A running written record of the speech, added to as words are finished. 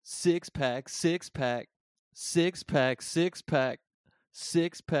Six pack, six pack, six pack, six pack,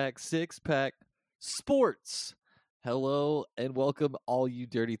 six pack, six pack, sports. Hello and welcome, all you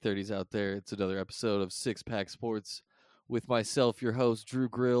dirty 30s out there. It's another episode of Six Pack Sports with myself, your host, Drew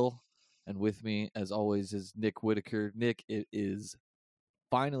Grill. And with me, as always, is Nick Whitaker. Nick, it is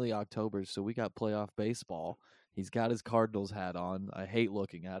finally October, so we got playoff baseball. He's got his Cardinals hat on. I hate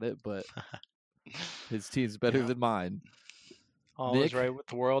looking at it, but his team's better Yeah. than mine. All Nick? is right with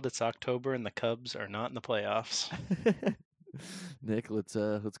the world. It's October, and the Cubs are not in the playoffs. Nick, let's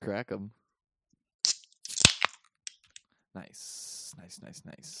crack them. Nice.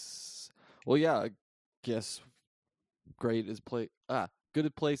 Well, yeah, I guess good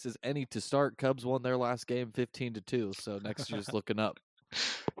a place as any to start. Cubs won their last game 15-2, so next year's looking up.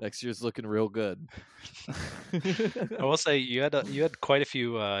 Next year's looking real good. I will say you had quite a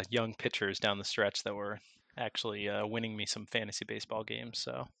few young pitchers down the stretch that were actually winning me some fantasy baseball games,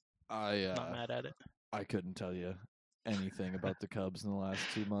 so not mad at it. I couldn't tell you anything about the Cubs in the last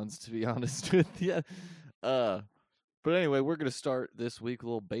 2 months, to be honest with you. But anyway, we're going to start this week with a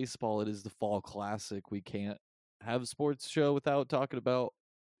little baseball. It is the Fall Classic. We can't have a sports show without talking about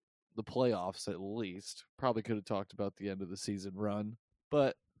the playoffs, at least. Probably could have talked about the end of the season run,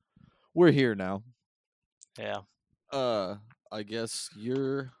 but we're here now. Yeah. I guess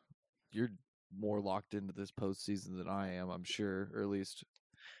you're more locked into this postseason than I am, I'm sure, or at least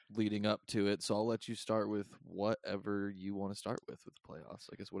leading up to it. So I'll let you start with whatever you want to start with the playoffs.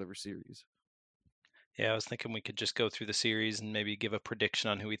 I guess whatever series. Yeah, I was thinking we could just go through the series and maybe give a prediction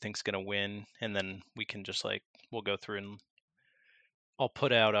on who we think's going to win, and then we can just we'll go through and I'll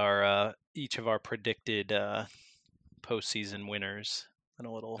put out our each of our predicted postseason winners in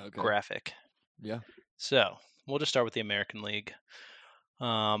a little graphic. Yeah. So we'll just start with the American League.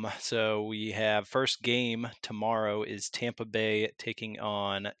 So we have first game tomorrow is Tampa Bay taking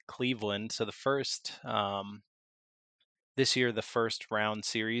on Cleveland. So the first this year, the first round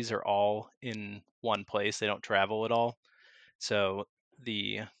series are all in one place. They don't travel at all. So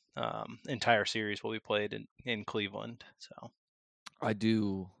the entire series will be played in Cleveland. So I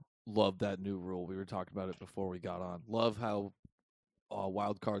do love that new rule. We were talking about it before we got on. Love how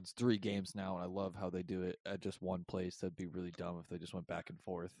wild cards 3 games now, and I love how they do it at just one place. That'd be really dumb if they just went back and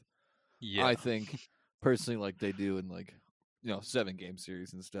forth. Yeah, I think personally, like they do in 7-game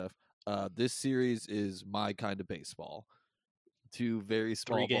series and stuff. This series is my kind of baseball. 2 very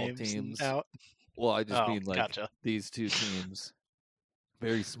small ball teams. Out. Well, I just mean gotcha. These 2 teams,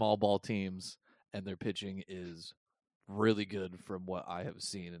 very small ball teams, and their pitching is really good from what I have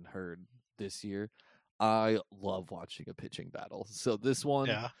seen and heard this year. I love watching a pitching battle. So this one,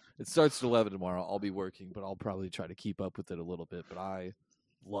 It starts at 11 tomorrow. I'll be working, but I'll probably try to keep up with it a little bit. But I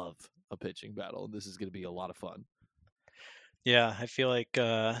love a pitching battle, and this is going to be a lot of fun. Yeah, I feel like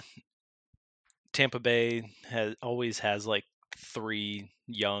Tampa Bay always has 3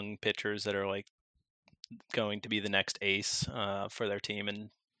 young pitchers that are going to be the next ace for their team, and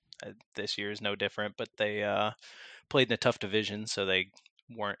this year is no different. But they played in a tough division, so they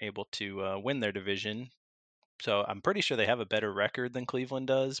weren't able to win their division. So I'm pretty sure they have a better record than Cleveland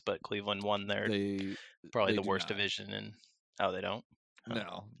does, but Cleveland won probably the worst division. And they don't.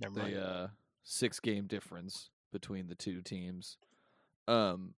 No, never mind. 6-game difference between the 2 teams.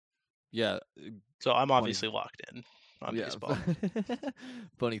 Yeah. So I'm obviously locked in on baseball.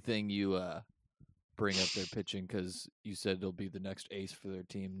 Funny thing you bring up their pitching, because you said they'll be the next ace for their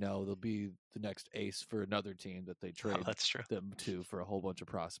team. No, they'll be the next ace for another team that they trade that's true. them to for a whole bunch of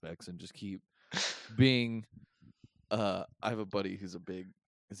prospects and just keep being. I have a buddy who's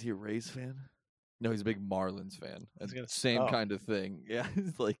is he a Rays fan? No, he's a big Marlins fan. And same kind of thing. Yeah,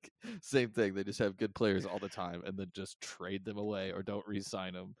 it's same thing. They just have good players all the time and then just trade them away or don't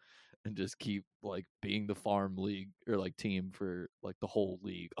re-sign them and just keep being the farm league or team for the whole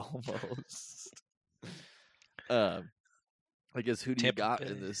league almost. I guess who do you got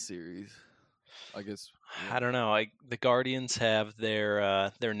in this series? I guess I don't know. The Guardians have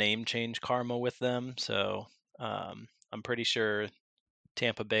their name change karma with them, so I'm pretty sure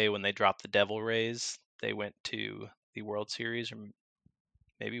Tampa Bay, when they dropped the Devil Rays, they went to the World Series, or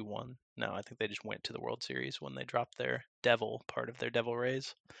maybe won. No, I think they just went to the World Series when they dropped their Devil part of their Devil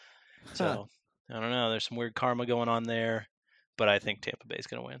Rays. So I don't know. There's some weird karma going on there, but I think Tampa Bay's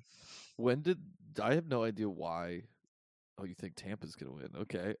going to win. I have no idea why. Oh, you think Tampa's going to win?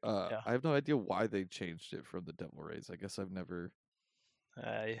 Okay. I have no idea why they changed it from the Devil Rays. I guess I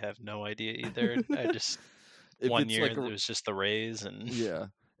have no idea either. I just one year it was just the Rays, and yeah.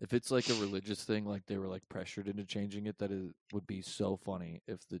 If it's a religious thing, they were pressured into changing it, would be so funny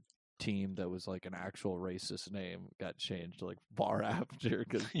if the team that was like an actual racist name got changed to like far after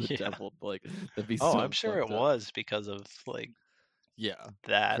because the Yeah. devil like that'd be Oh, so I'm sure it fucked up. was because of like Yeah,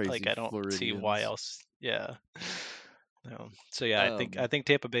 that. Like crazy I don't see why Floridians. else. Yeah. No. So yeah, I Um, think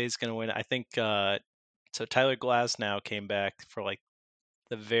Tampa Bay is going to win. I think so Tyler Glass now came back for like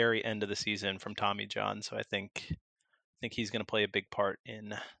the very end of the season from Tommy John, so I think he's going to play a big part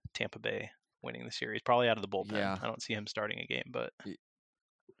in Tampa Bay winning the series, probably out of the bullpen. yeah, I don't see him starting a game, but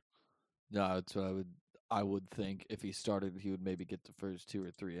no, that's what I would think if he started, he would maybe get the first 2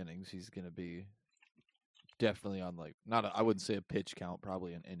 or 3 innings. He's gonna be definitely on like not I wouldn't say a pitch count,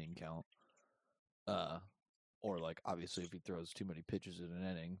 probably an inning count. Uh, or like obviously if he throws too many pitches in an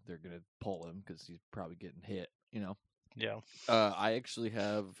inning, they're gonna pull him because he's probably getting hit. yeah. I actually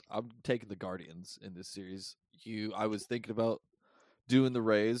I'm taking the Guardians in this series. I was thinking about doing the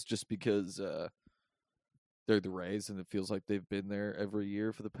Rays just because they're the Rays and it feels like they've been there every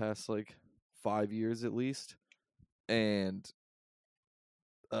year for the past like 5 years at least. And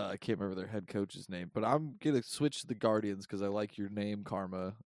I can't remember their head coach's name, but I'm gonna switch to the Guardians because I like your name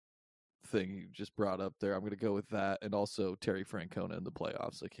karma thing you just brought up there. I'm gonna go with that, and also Terry Francona in the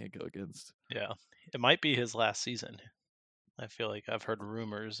playoffs. I can't go against. Yeah. It might be his last season. I feel like I've heard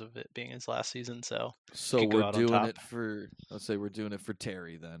rumors of it being his last season, so he So could go we're out on doing top. it for. Let's say we're doing it for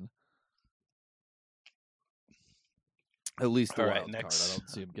Terry then. At least the All right, wild card. I next. don't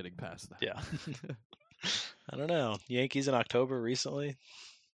see him getting past that. Yeah. I don't know. Yankees in October recently.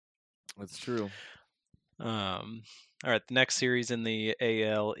 That's true. All right, the next series in the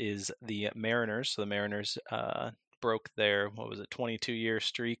AL is the Mariners. So the Mariners broke their 22-year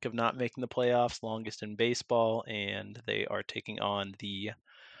streak of not making the playoffs, longest in baseball, and they are taking on the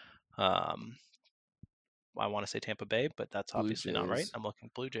um, I want to say Tampa Bay, but that's Blue obviously not right. Jays. I'm looking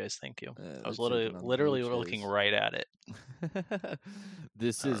Blue Jays. Thank you. I They're was literally taking on the Blue literally looking Jays. right at it.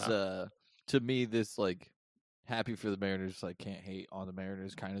 This I don't is know. to me this like happy for the Mariners. Like can't hate on the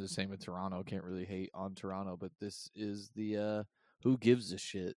Mariners. Kind of the same with Toronto. Can't really hate on Toronto, but this is the who gives a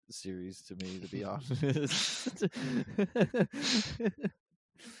shit series to me, to be honest.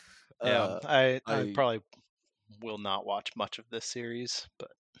 Yeah, uh, I I probably will not watch much of this series,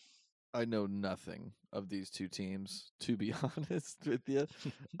 but I know nothing of these two teams, to be honest with you.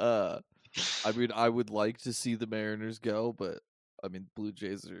 Uh, I mean, I would like to see the Mariners go, but I mean, Blue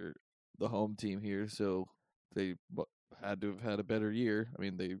Jays are the home team here, so they had to have had a better year. I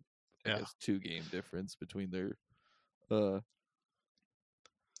mean, I yeah. guess 2 game difference between their uh,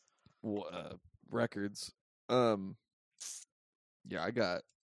 records. Um, yeah, I got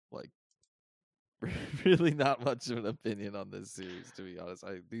like really not much of an opinion on this series, to be honest.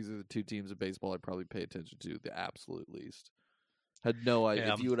 These are the 2 teams of baseball I probably pay attention to the absolute least. Had no idea.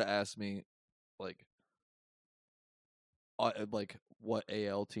 Yeah. If you would have asked me, like like what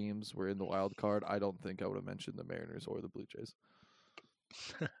AL teams were in the wild card, I don't think I would have mentioned the Mariners or the Blue Jays.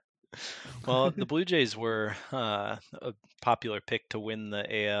 Well, the Blue Jays were a popular pick to win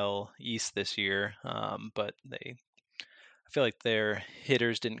the AL East this year, but I feel like their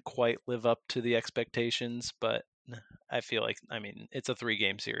hitters didn't quite live up to the expectations. But I feel like, I mean, it's a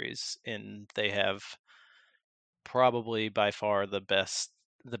 3-game series, and they have probably by far the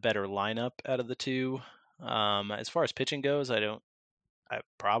better lineup out of the two. As far as pitching goes, I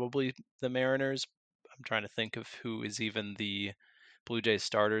probably the Mariners. I'm trying to think of who is even the Blue Jays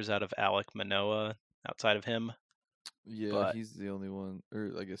starters out of Alek Manoah outside of him. Yeah, But he's the only one,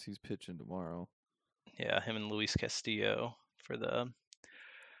 or I guess he's pitching tomorrow. yeah, him and Luis Castillo for the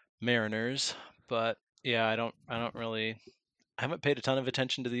Mariners. But yeah, I haven't paid a ton of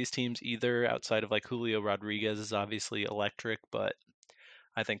attention to these teams either, outside of like Julio Rodriguez is obviously electric, but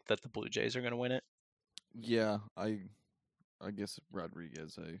I think that the Blue Jays are going to win it. Yeah, I guess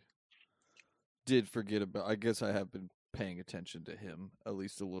Rodriguez I did forget about. I guess I have been paying attention to him at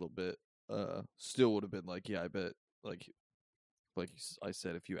least a little bit. Still would have been like, yeah, I bet I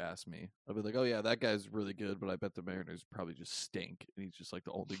said, if you asked me, I'd be like, oh yeah, that guy's really good, but I bet the Mariners probably just stink, and he's just like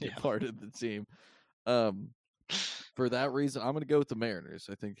the only good Yeah. part of the team. For that reason, I'm gonna go with the Mariners.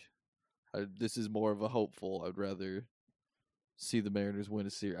 I think this is more of a hopeful. I'd rather see the Mariners win a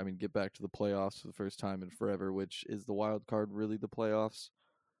series. I mean, get back to the playoffs for the first time in forever, which is the wild card really the playoffs.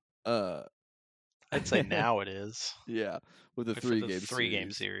 Uh, I'd say now it is yeah, with a for the 3 game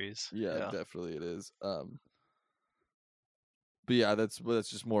 3-game series. series. Yeah, Yeah. definitely it is. But yeah, that's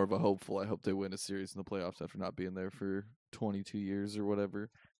just more of a hopeful. I hope they win a series in the playoffs after not being there for 22 years or whatever.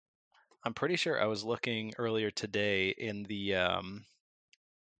 I'm pretty sure I was looking earlier today in the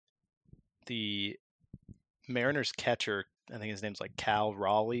Mariners catcher. I think his name's like Cal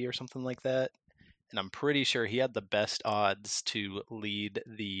Raleigh or something like that. and I'm pretty sure he had the best odds to lead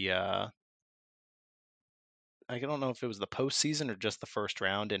the. I don't know if it was the postseason or just the first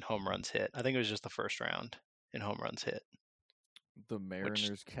round in home runs hit. I think it was just the first round in home runs hit. The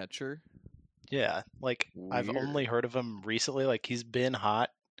Mariners catcher. Yeah, like I've only Weird. heard of him recently. Like he's been hot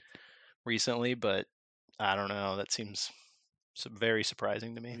recently, but I don't know. That seems very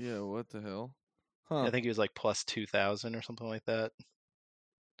surprising to me. Yeah, what the hell? I Huh? think he was like plus 2,000 or something like that.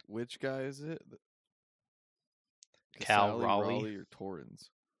 Which guy is it? Cal Casali, Raleigh. or Torrens?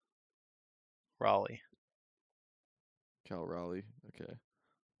 Raleigh. Cal Raleigh. Okay.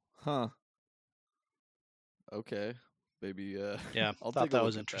 Huh. Okay. Maybe Yeah, I'll thought take a that look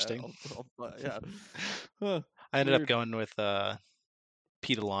was at that. interesting. Yeah. Huh. I ended up Weird. going with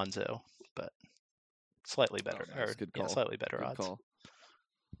Pete Alonso, but slightly better. Oh, nice. Or Good yeah, call. slightly better Good odds. call.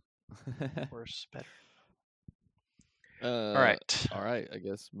 Worse, better. All All right, All right. I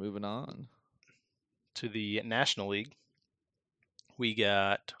guess moving on. to the National League. We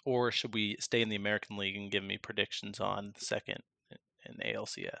got, or should we stay in the American League and give me predictions on the second in the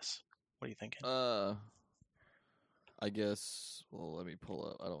ALCS? What are you thinking? I guess. Well, let me pull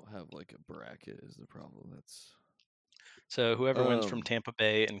up. I don't have like a bracket. Is the problem? That's So whoever wins from Tampa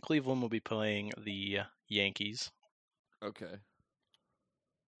Bay and Cleveland will be playing the Yankees. okay.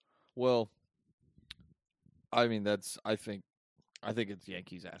 Well, I mean that's. I think it's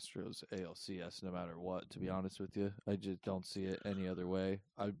Yankees Astros ALCS no matter what. To be honest with you, I just don't see it any other way.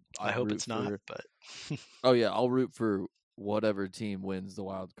 I I'd hope root it's not, but Oh yeah, I'll root for whatever team wins the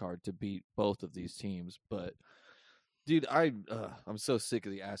wild card to beat both of these teams. But dude, I'm so sick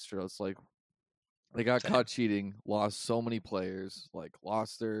of the Astros. Like they got Same. caught cheating, lost so many players, like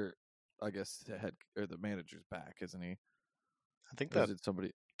lost their, I guess the head or the manager's back, isn't he? I think Or is that it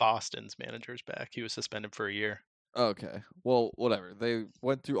somebody? Boston's manager's back. He was suspended for a year. Okay, well, whatever. They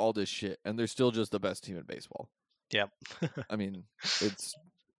went through all this shit, and they're still just the best team in baseball. Yep. I mean, it's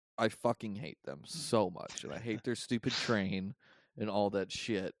I fucking hate them so much, and I hate their stupid train and all that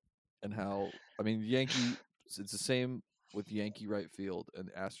shit. And how I mean, Yankee. It's the same with Yankee right field and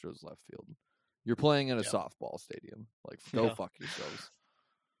Astros left field. You're playing in a Yep. softball stadium. Like, go Yeah. fuck yourselves,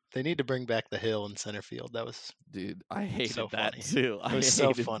 They need to bring back the hill in center field. That was dude. I hated so that funny. too. It was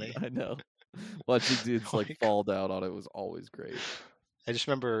so funny. I know. Watching dudes like Like, fall down on it was always great. I just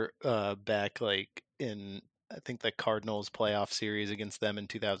remember back like in I think the Cardinals playoff series against them in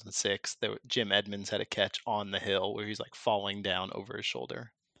 2006. Jim Edmonds had a catch on the hill where he's like falling down over his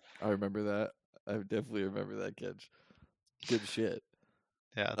shoulder. I remember that. I definitely remember that catch. Good shit.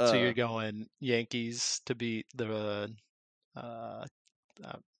 Yeah. So you're going Yankees to beat the uh,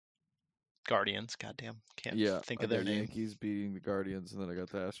 Guardians. Goddamn, can't think I of their got name. Yankees beating the Guardians, and then I got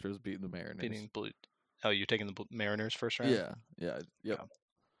the Astros beating the Mariners. Beating Blue. Oh, you're taking the Mariners first round. Yeah, yep. Yeah.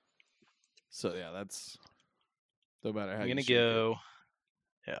 So yeah, that's no matter how I'm you gonna shake it. go.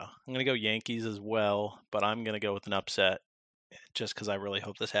 Yeah, I'm gonna go Yankees as well, but I'm gonna go with an upset, just because I really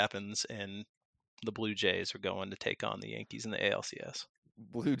hope this happens. And the Blue Jays are going to take on the Yankees in the ALCS.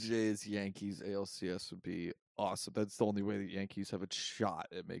 Blue Jays, Yankees, ALCS would be awesome. That's the only way the Yankees have a shot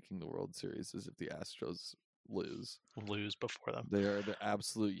at making the World Series is if the Astros lose. Lose before them. They are the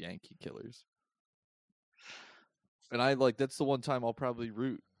absolute Yankee killers. And that's the one time I'll probably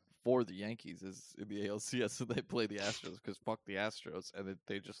root for the Yankees is in the ALCS and they play the Astros because fuck the Astros and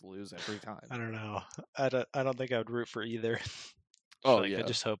they just lose every time. I don't know. I don't think I would root for either. Oh I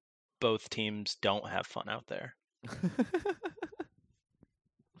just hope both teams don't have fun out there.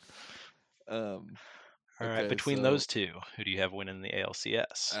 All right, between those two, who do you have winning the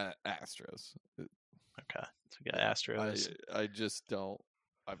ALCS? Astros. Okay, so we got Astros. I just don't.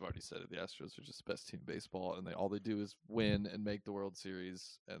 I've already said it. The Astros are just the best team in baseball, and all they do is win and make the World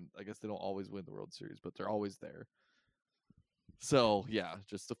Series. And I guess they don't always win the World Series, but they're always there. So yeah,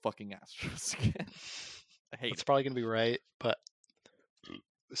 just the fucking Astros again. I hate. It's probably gonna be right, but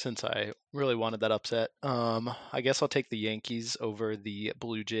since I really wanted that upset, I guess I'll take the Yankees over the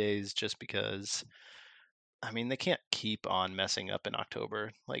Blue Jays just because. I mean, they can't keep on messing up in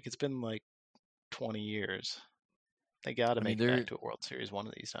October. Like it's been like 20 years. They got to make it back to a World Series one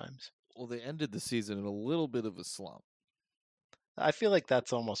of these times. Well, they ended the season in a little bit of a slump. I feel like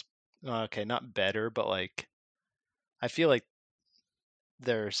that's almost okay, not better, but like I feel like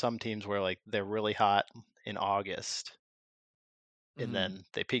there are some teams where like they're really hot in August and then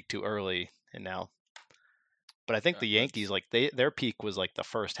they peak too early and now. But I think the Yankees like their peak was like the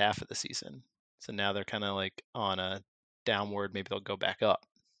first half of the season. So now they're kind of like on a downward, maybe they'll go back up.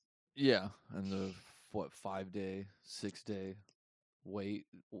 Yeah, and the 5-day, 6-day wait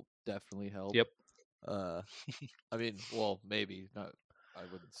will definitely help. Yep. I mean, well, maybe not. I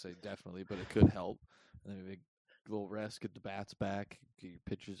wouldn't say definitely, but it could help. And then maybe a little rest, get the bats back, get your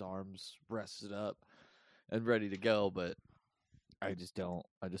pitcher's arms rested up and ready to go. But I just don't.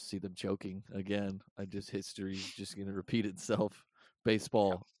 I just see them choking again. History's just going to repeat itself.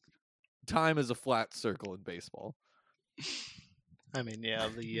 Baseball, time is a flat circle in baseball. I mean, yeah,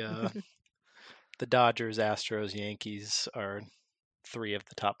 the Dodgers, Astros, Yankees are 3 of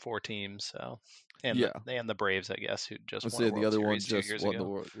the top 4 teams. So, and Yeah. the Braves, I guess, who just I'd won a say the World other one Series 2 just years won the ago.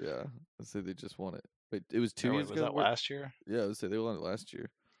 world. Yeah. I'd say they just won it. Wait, it was 2 Or years was ago? that last year? Yeah, I would say they won it last year.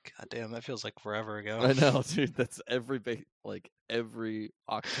 God damn, that feels like forever ago. I know, dude. That's every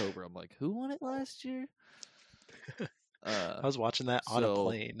October. I'm like, who won it last year? I was watching that on a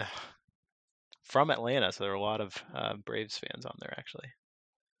plane from Atlanta, so there were a lot of Braves fans on there, actually.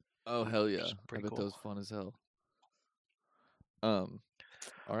 Oh, hell yeah. I bet Cool. that was fun as hell. All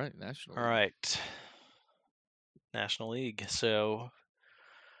right, National League. All right. National League. So,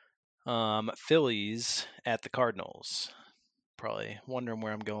 Phillies at the Cardinals. Probably wondering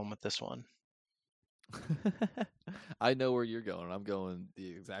where I'm going with this one. I know where you're going. I'm going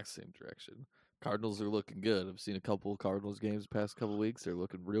the exact same direction. Cardinals are looking good. I've seen a couple of Cardinals games the past couple of weeks. They're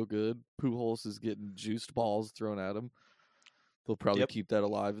looking real good. Pujols is getting juiced balls thrown at him. They'll probably keep that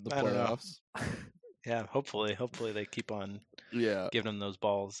alive in the playoffs. Yeah, hopefully they keep on giving them those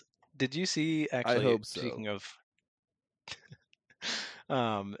balls. Did you see, actually, I hope so. Speaking of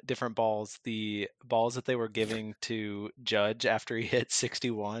different balls, the balls that they were giving to Judge after he hit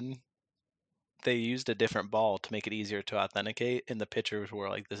 61, they used a different ball to make it easier to authenticate, and the pitchers were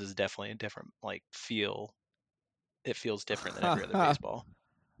like, this is definitely a different feel. It feels different than every other baseball.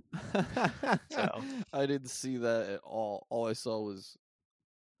 So I didn't see that at all. All I saw was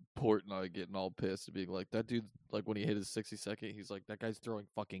Portnoy getting all pissed and being like, that dude, like when he hit his 62nd, he's like, that guy's throwing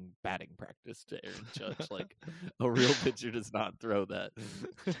fucking batting practice to Aaron Judge. Like, a real pitcher does not throw that.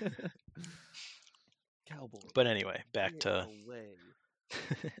 Cowboy. But anyway, back to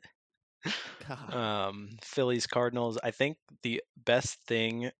Phillies Cardinals. I think the best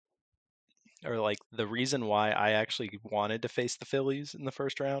thing, or the reason why I actually wanted to face the Phillies in the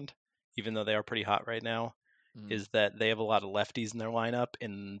first round, even though they are pretty hot right now, is that they have a lot of lefties in their lineup,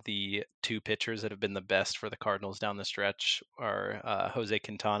 and the 2 pitchers that have been the best for the Cardinals down the stretch are Jose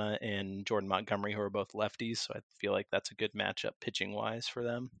Quintana and Jordan Montgomery, who are both lefties. So I feel like that's a good matchup pitching wise for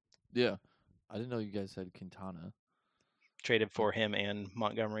them. Yeah, I didn't know you guys had Quintana. Traded for him and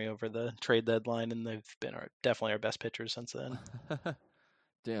Montgomery over the trade deadline, and they've been definitely our best pitchers since then.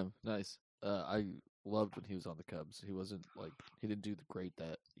 Damn, nice. I loved when he was on the Cubs. He wasn't he didn't do great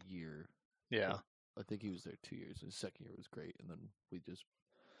that year. Yeah. I think he was there 2 years. His second year was great, and then we just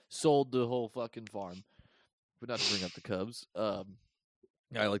sold the whole fucking farm. But not to bring up the Cubs. I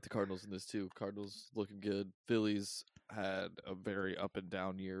like the Cardinals in this too. Cardinals looking good. Phillies had a very up and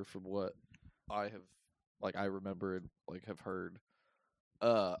down year from what I have, I remember and have heard.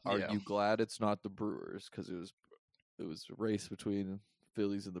 Are you glad it's not the Brewers? Because it was a race between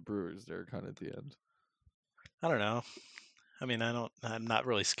Phillies and the Brewers there, kind of at the end. I don't know. I mean, I'm not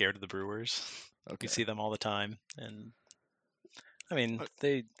really scared of the Brewers. Okay. We see them all the time, and I mean,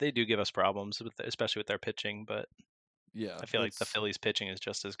 they do give us problems, especially with their pitching. But yeah, I feel like the Phillies pitching is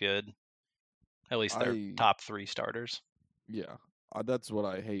just as good. At least their top 3 starters. Yeah, that's what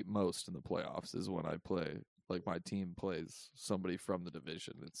I hate most in the playoffs is when I play. My team plays somebody from the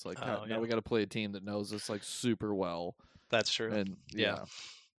division. It's now we got to play a team that knows us super well. That's true. And yeah.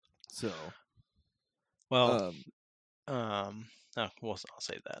 So, well, I'll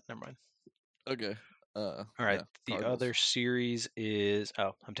save that. Never mind. Okay. All right. The other series is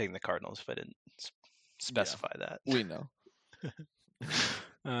I'm taking the Cardinals if I didn't specify that. We know.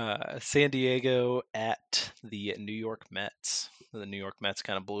 San Diego at the New York Mets. The New York Mets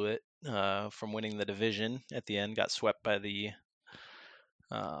kind of blew it from winning the division at the end. Got swept by the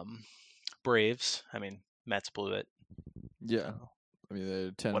Braves. I mean, Mets blew it. Yeah. I mean, they had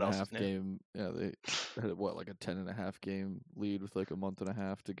a 10.5 game. Yeah, they had a 10.5 game lead with a month and a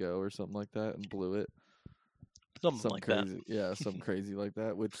half to go or something like that, and blew it. Something like crazy, that. Yeah, something crazy like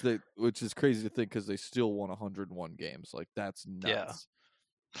that. Which is crazy to think because they still won 101 games. That's nuts. Yeah.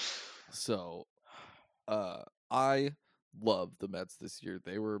 So, I love the Mets this year.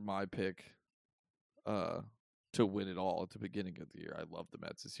 They were my pick, to win it all at the beginning of the year. I love the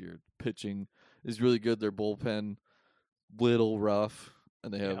Mets this year. Pitching is really good. Their bullpen, little rough,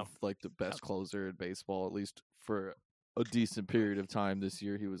 and they have the best closer in baseball, at least for a decent period of time this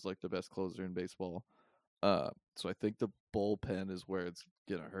year. He was the best closer in baseball. So I think the bullpen is where it's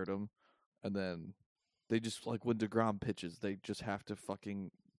gonna hurt them, and then they just when DeGrom pitches, they just have to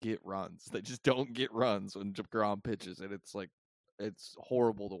fucking get runs. They just don't get runs when DeGrom pitches, and it's It's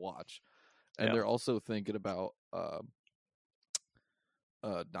horrible to watch. And Yeah. they're also thinking about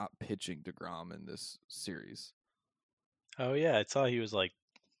not pitching DeGrom in this series. Oh yeah, I saw he was like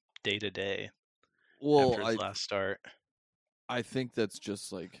day to day Well, after his last start. I think that's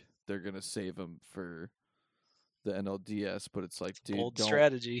just like they're gonna save him for the NLDS, but it's like, dude, Bold don't.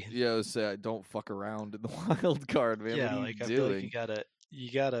 strategy. Yeah, I would say don't fuck around in the wild card, man. Yeah, What are like you I feel like doing?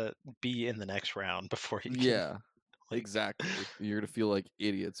 you gotta be in the next round before you can. Yeah, Like, exactly. You're gonna feel like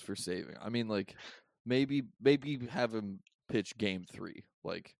idiots for saving. I mean, like maybe have him pitch game 3,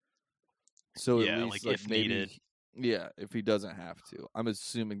 like so at yeah, least like like if needed. maybe yeah, if he doesn't have to. I'm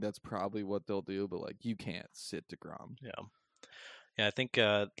assuming that's probably what they'll do, but like you can't sit DeGrom. Yeah. Yeah, I think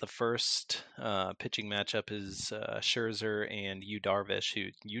the first pitching matchup is Scherzer and Yu Darvish.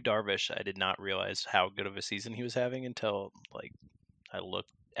 Yu Darvish, I did not realize how good of a season he was having until like I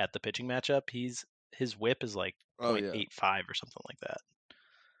looked at the pitching matchup. His WHIP is like Oh yeah, 0.85 or something like that,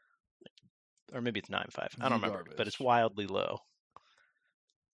 or maybe it's 9.5. I don't Yu remember, but it's Darvish. wildly low.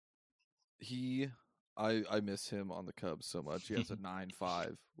 I miss him on the Cubs so much. He has a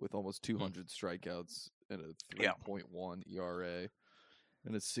 9.5 with almost 200 strikeouts and a Yeah. 3.1 ERA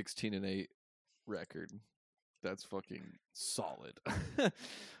and a 16-8 record. That's fucking solid.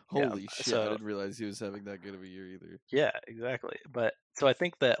 Holy shit! I So didn't realize he was having that good of a year either. yeah, exactly. But so I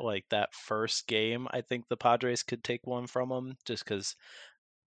think that like that first game, I think the Padres could take one from him just because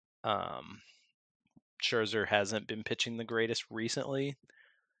um, Scherzer hasn't been pitching the greatest recently.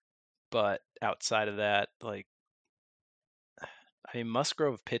 But outside of that, like I mean,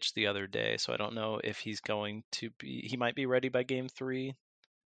 Musgrove pitched the other day, so I don't know if he's going to be. He might be ready by game 3.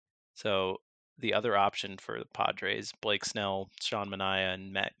 So the other option for the Padres, Blake Snell, Sean Manaea,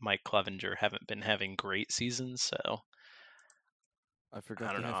 and Mike Clevenger haven't been having great seasons. So I I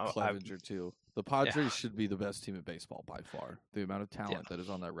forgot don't they have know. Clevenger too. The Yeah, Padres should be the best team in baseball by far. The amount of yeah, talent that is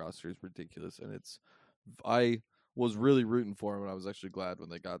on that roster is ridiculous, and I was really rooting for him, and I was actually glad when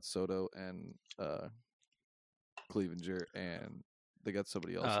they got Soto and Clevenger, and they got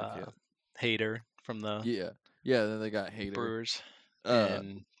somebody else. I can't. Hader from the Yeah, yeah. Then they got Hader. Brewers Uh,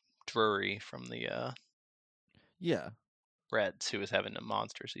 and Drury from the yeah, Reds, who was having a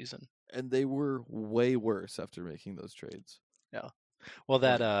monster season. and they were way worse after making those trades. Yeah. Well,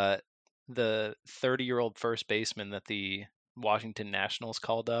 that Like, the 30-year-old first baseman that the Washington Nationals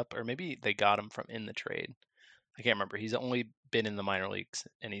called up, or maybe they got him from in the trade. I can't remember. He's only been in the minor leagues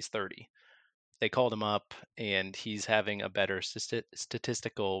and he's 30. They called him up and he's having a better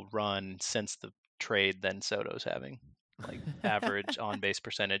statistical run since the trade than Soto's having. Like average on base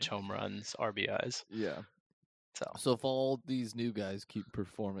percentage, home runs, RBIs. yeah. So So if all these new guys keep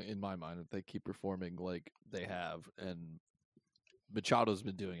performing, in my mind, if they keep performing like they have, and Machado's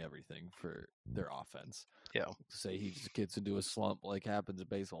been doing everything for their offense. yeah, Say he just gets into a slump like happens in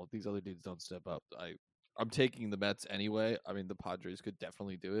baseball. If these other dudes don't step up, I'm taking the Mets anyway. I mean, the Padres could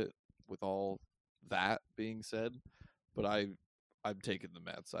definitely do it with all that being said, but I'm taking the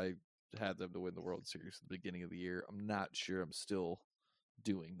Mets. I had them to win the World Series at the beginning of the year. I'm not sure I'm still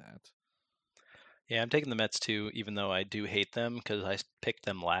doing that. yeah, I'm taking the Mets too, even though I do hate them because I picked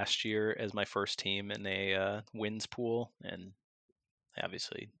them last year as my first team in a wins pool, and they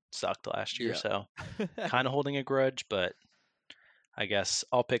obviously sucked last year. Yeah. So kind of holding a grudge, but I guess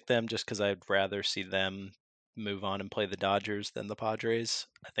I'll pick them just because I'd rather see them move on and play the Dodgers than the Padres.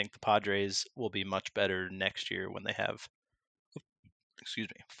 I think the Padres will be much better next year when they have,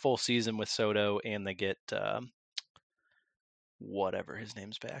 full season with Soto and they get whatever his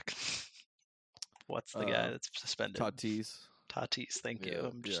name's back. What's the guy that's suspended? Tatis. Tatis. Thank you. Yeah,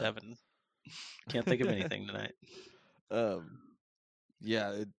 I'm just yeah. can't think of anything tonight.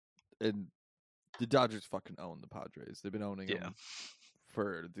 Yeah, and the Dodgers fucking own the Padres. They've been owning Yeah, them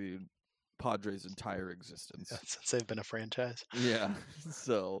for the Padres' entire existence. since they've been a franchise. Yeah,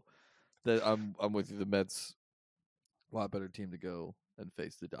 so that I'm with you. The Mets, a lot better team to go and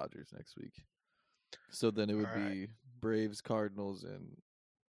face the Dodgers next week. So then it would All right. be Braves, Cardinals, and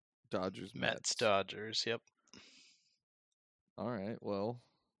Dodgers, Mets, Dodgers. Yep. All right. Well,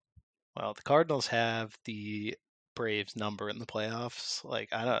 Well, the Cardinals have the Braves number in the playoffs. Like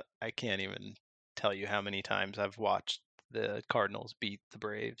I can't even tell you how many times I've watched the Cardinals beat the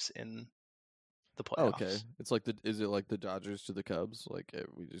Braves in the okay. playoffs. It's like is it like the Dodgers to the Cubs? Like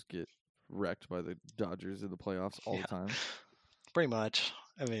we just get wrecked by the Dodgers in the playoffs all Yeah, the time. pretty much.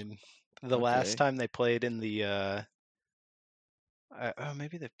 I mean, the last Okay. time they played in the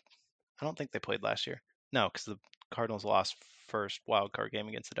maybe they I don't think they played last year. No, because the Cardinals lost first wild card game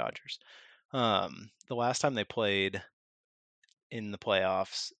against the Dodgers. The last time they played in the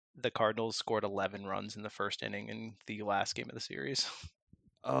playoffs, the Cardinals scored 11 runs in the first inning in the last game of the series.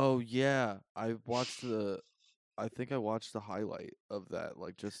 Oh yeah, I think I watched the highlight of that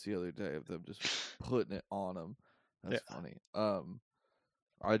like just the other day of them just putting it on them. That's funny.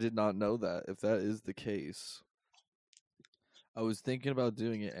 I did not know that. If that is the case, I was thinking about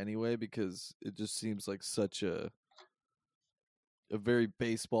doing it anyway because it just seems like such a very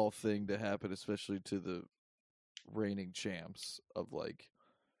baseball thing to happen, especially to the reigning champs of like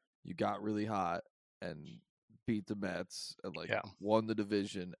you got really hot and beat the Mets and like won the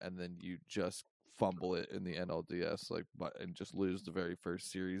division and then you just fumble it in the NLDS and just lose the very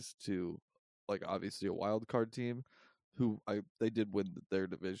first series to like obviously a wild card team who they did win their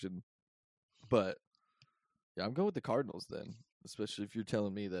division. But yeah, I'm going with the Cardinals then, especially if you're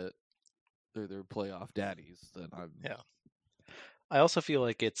telling me that they're their playoff daddies, then I'm I also feel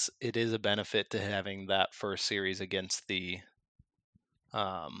like it is a benefit to having that first series against the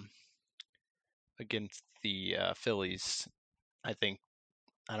Phillies.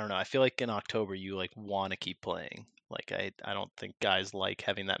 I don't know. I feel like in October you like want to keep playing. Like I don't think guys like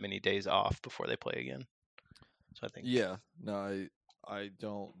having that many days off before they play again. So I think I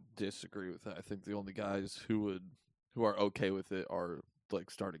don't disagree with that. I think the only guys who are okay with it are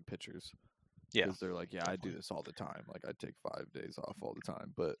like starting pitchers. Yeah, because they're like, I do this all the time. Like I take 5 days off all the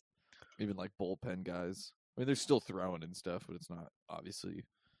time. But even like bullpen guys, I mean, they're still throwing and stuff, but it's not obviously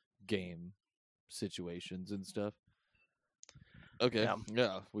game situations and stuff. Okay,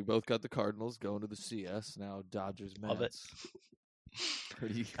 yeah, we both got the Cardinals going to the CS now. Dodgers, Mets. Love it. Who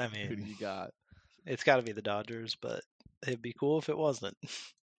do you got? It's got to be the Dodgers, but it'd be cool if it wasn't.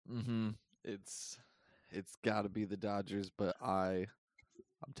 It's got to be the Dodgers, but I'm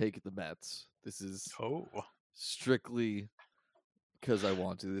taking the Mets. This is strictly because I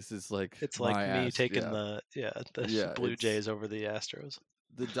want to. This is like it's like me taking the Blue Jays over the Astros.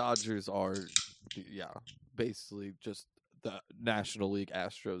 The Dodgers are basically just the National League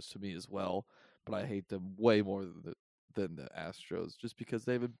Astros to me as well, but I hate them way more than the Astros just because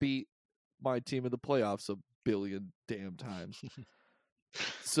they haven't beat my team in the playoffs a billion damn times.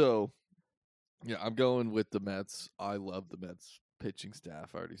 So, yeah, I'm going with the Mets. I love the Mets pitching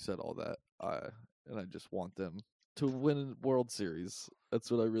staff. I already said all that. And I just want them to win a World Series. That's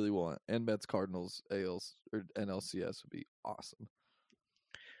what I really want. And Mets Cardinals ALs or NLCS would be awesome.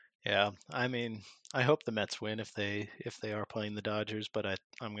 Yeah, I mean, I hope the Mets win if they are playing the Dodgers, but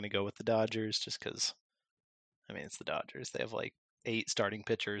I'm going to go with the Dodgers just because, I mean, it's the Dodgers. They have like 8 starting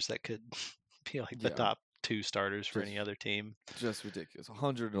pitchers that could be like the top 2 starters for any other team. Just ridiculous.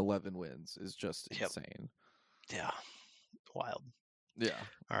 111 wins is just insane. Yeah, wild. Yeah,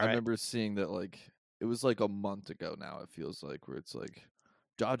 I remember seeing that like it was like a month ago now. It feels like where it's like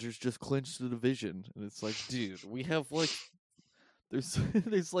Dodgers just clinched the division, and it's like, dude, we have like.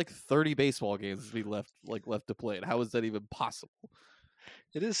 There's like 30 baseball games to be left to play. And how is that even possible?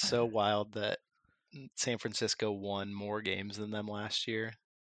 It is so wild that San Francisco won more games than them last year,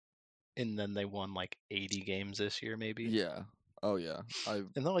 and then they won like 80 games this year, maybe. Yeah. Oh yeah. And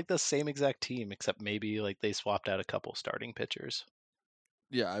they're like the same exact team, except maybe like they swapped out a couple starting pitchers.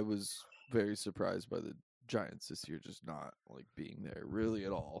 Yeah, I was very surprised by the Giants this year just not like being there really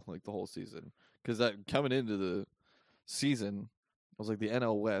at all, like the whole season. Because that coming into the season. I was like, the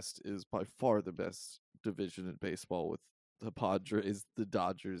NL West is by far the best division in baseball with the Padres, the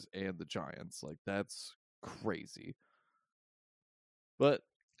Dodgers, and the Giants. Like, that's crazy. But,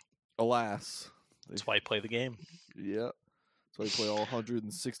 alas. That's why you play the game. Yeah. That's why you play all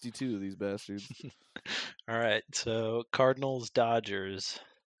 162 of these bastards. All right. So, Cardinals, Dodgers,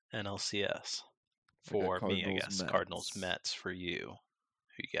 NLCS. For me, I guess. Mets. Cardinals, Mets for you.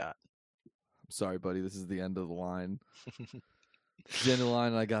 Who you got? I'm sorry, buddy. This is the end of the line. End of the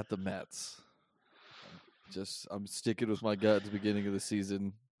line, I got the Mets. I'm sticking with my gut at the beginning of the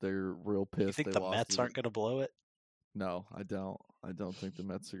season. They're real pissed. You think the Mets aren't going to blow it? No, I don't. I don't think the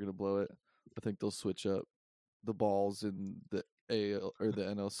Mets are going to blow it. I think they'll switch up the balls in the AL or the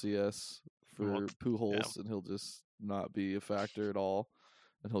NLCS for Pujols, and he'll just not be a factor at all,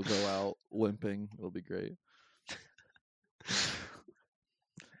 and he'll go out limping. It'll be great.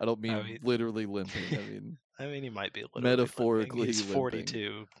 I don't mean literally limping. I mean he might be literally metaphorically. He's limping.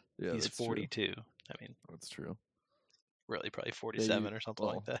 42. Yeah, he's 42. True. I mean, that's true. Really, probably 47 or something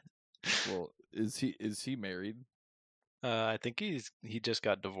like that. Well, is he married? I think he just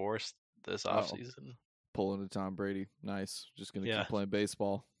got divorced this offseason. Pulling a Tom Brady. Nice. Just gonna keep playing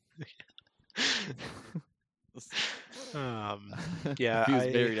baseball. Yeah. If he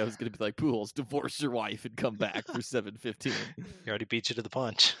was married, I was gonna be like, Pujols, divorce your wife and come back for $7.15. He already beat you to the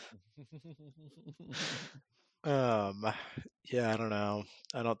punch. Yeah, I don't know.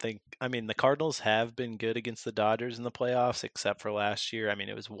 I don't think. I mean, the Cardinals have been good against the Dodgers in the playoffs, except for last year. I mean,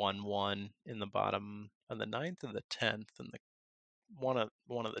 it was 1-1 in the bottom of the ninth and the 10th, and the one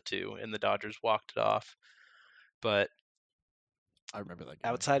of the two, and the Dodgers walked it off. But I remember that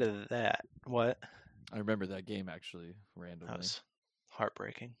game outside actually. of that, what? I remember that game actually That randomly. was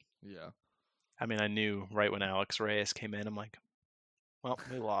heartbreaking. Yeah. I mean, I knew right when Alex Reyes came in, I'm like, well,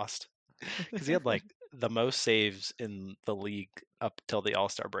 we lost. Because he had like the most saves in the league up till the All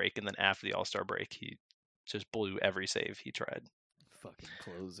Star break, and then after the All Star break, he just blew every save he tried. Fucking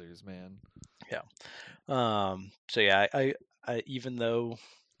closers, man. Yeah. So yeah, I even though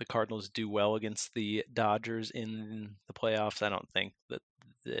the Cardinals do well against the Dodgers in the playoffs, I don't think that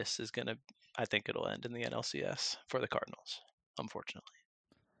this is gonna. I think it'll end in the NLCS for the Cardinals, unfortunately.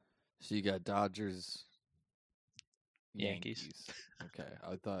 So you got Dodgers, Yankees. Yankees. Okay.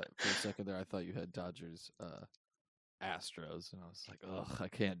 I thought for a second there I thought you had Dodgers, Astros, and I was like, ugh, I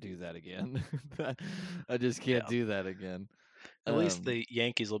can't do that again. I just can't Yeah. do that again. At least the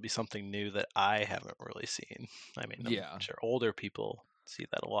Yankees will be something new that I haven't really seen. I mean, I'm Yeah. sure older people see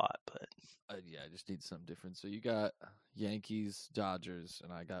that a lot, but Yeah, I just need something different. So you got Yankees, Dodgers,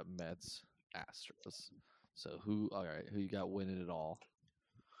 and I got Mets, Astros. So all right, who you got winning it all?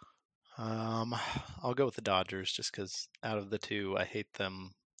 I'll go with the Dodgers just because out of the two, I hate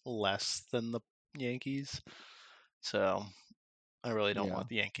them less than the Yankees. So I really don't Yeah. want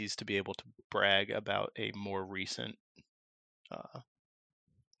the Yankees to be able to brag about a more recent uh,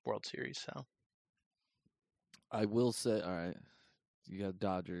 World Series. So I will say, all right, you got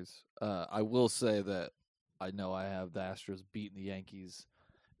Dodgers. I will say that I know I have the Astros beating the Yankees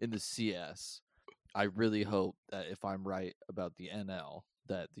in the CS. I really hope that if I'm right about the NL,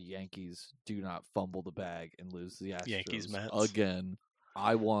 that the Yankees do not fumble the bag and lose the Yankees, Astros Mets, again.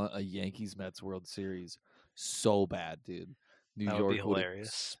 I want a Yankees Mets World Series so bad, dude. New that would be York would hilarious,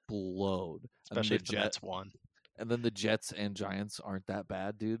 explode. And then especially if the Mets won. the Jets and Giants aren't that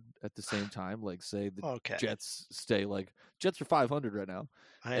bad, dude. At the same time, like say the Okay, Jets stay like Jets are 500 right now,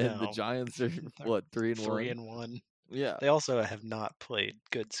 I and the know. Giants are They're what 3-1. 3-1. Yeah, They also have not played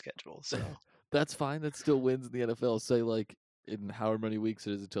good schedules, so that's fine. That still wins in the NFL. Say like in however many weeks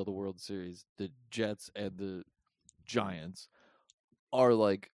it is until the World Series, the Jets and the Giants are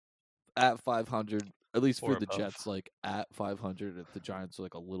like at 500. At least for or the above. Jets, like at 500. If the Giants are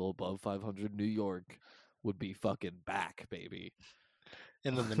like a little above 500, New York would be fucking back, baby.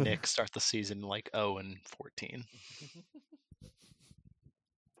 And then the Knicks start the season like 0-14.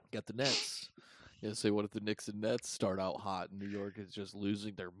 Got the Nets. Yeah, say what if the Knicks and Nets start out hot and New York is just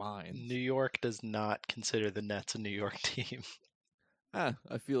losing their minds? New York does not consider the Nets a New York team.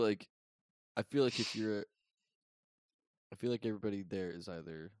 I feel like if you're I feel like everybody there is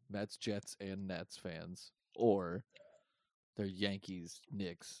either Mets, Jets, and Nets fans, or they're Yankees,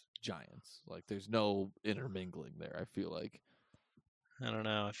 Knicks, Giants. Like there's no intermingling there. I feel like. I don't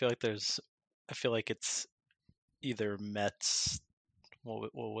know. I feel like it's either Mets,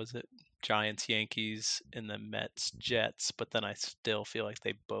 what was it? Giants, Yankees, and then Mets, Jets. But then I still feel like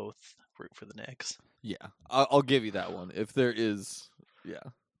they both root for the Knicks. Yeah, I'll give you that one. If there is, yeah,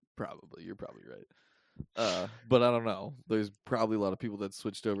 probably you're probably right. But I don't know. There's probably a lot of people that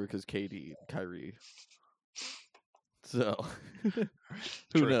switched over because KD, Kyrie. So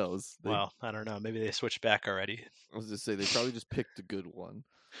who True. knows? Well, I don't know. Maybe they switched back already. I was just say they probably just picked a good one.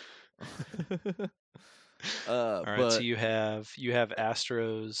 All right. So But you have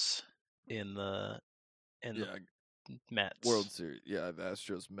Astros in the yeah, Mets. World Series. Yeah, I have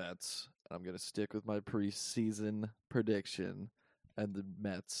Astros Mets. I'm gonna stick with my preseason prediction, and the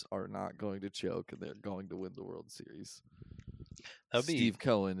Mets are not going to choke, and they're going to win the World Series. That would be Steve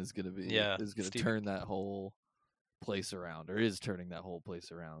Cohen is gonna Steve. turn that whole place around, or is turning that whole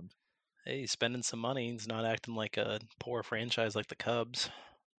place around. Hey, he's spending some money. He's not acting like a poor franchise like the Cubs.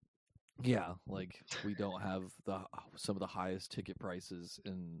 Yeah, like we don't have some of the highest ticket prices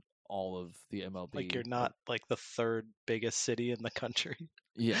in all of the Like you're MLB. not like the third biggest city in the country.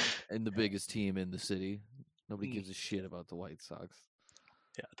 Yeah, and the biggest team in the city. Nobody Mm, gives a shit about the White Sox.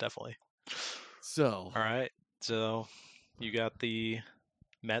 yeah, definitely. So, All right. So you got the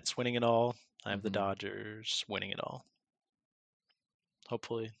Mets winning it all. I have the mhm. Dodgers winning it all.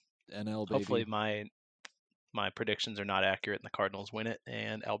 Hopefully, NL hopefully baby. my predictions are not accurate and the Cardinals win it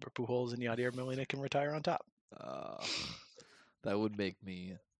and Albert Pujols and Yadier Molina can retire on top. Uh, that would make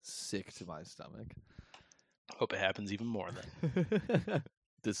me sick to my stomach. Hope it happens even more then.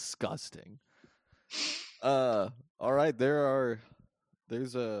 Disgusting. All right.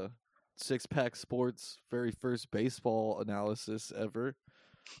 There's a Six Pack Sports very first baseball analysis ever.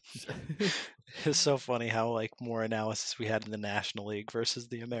 It's so funny how like more analysis we had in the National League versus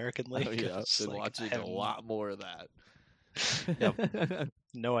the American League. Oh yeah, It's been like, I watching have a lot more of that. Yep.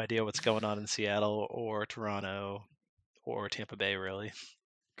 no idea what's going on in Seattle or Toronto or Tampa Bay, really.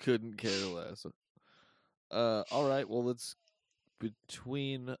 Couldn't care less. All right, well, let's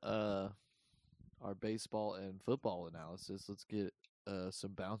between our baseball and football analysis, let's get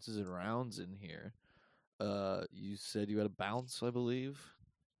some bounces and rounds in here. You said you had a bounce, I believe.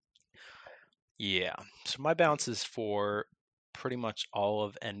 Yeah. So my bounce is for pretty much all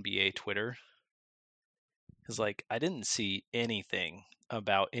of NBA Twitter. Because like I didn't see anything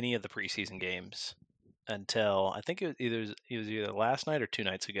about any of the preseason games until I think it was either last night or 2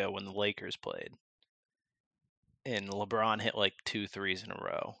 nights ago when the Lakers played. And LeBron hit like 2 threes in a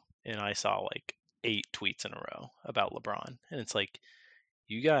row. And I saw like 8 tweets in a row about LeBron. And it's like,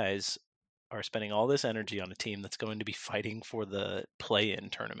 you guys are spending all this energy on a team that's going to be fighting for the play-in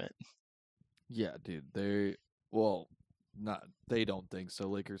tournament. Yeah, dude. They don't think so.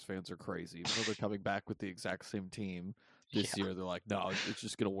 Lakers fans are crazy. Even though they're coming back with the exact same team this year, they're like, no, it's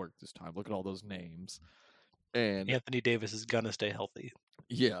just gonna work this time. Look at all those names. And Anthony Davis is gonna stay healthy.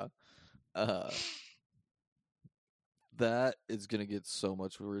 yeah, that is gonna get so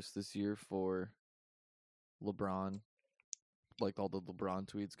much worse this year for LeBron. Like all the LeBron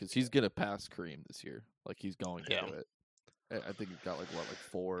tweets, because he's gonna pass Kareem this year. Like he's going to Yeah. do it. I think he's got like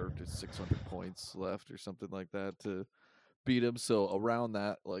 4 to 600 points left or something like that to beat him. So around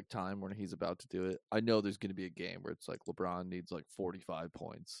that like time when he's about to do it, I know there's going to be a game where it's like LeBron needs like 45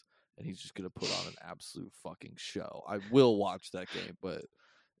 points and he's just going to put on an absolute fucking show. I will watch that game, but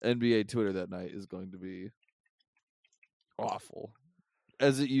NBA Twitter that night is going to be awful,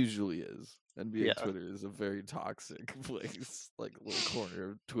 as it usually is. NBA Twitter is a very toxic place, like a little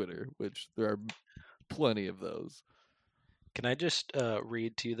corner of Twitter, which there are plenty of those. Can I just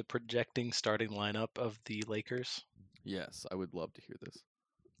read to you the projecting starting lineup of the Lakers? Yes, I would love to hear this.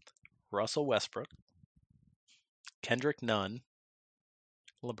 Russell Westbrook, Kendrick Nunn,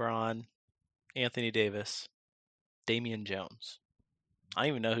 LeBron, Anthony Davis, Damian Jones. I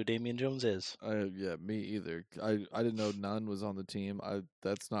don't even know who Damian Jones is. Yeah, me either. I didn't know Nunn was on the team.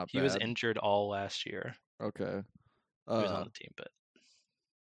 That's not He bad. was injured all last year. Okay. He was on the team, but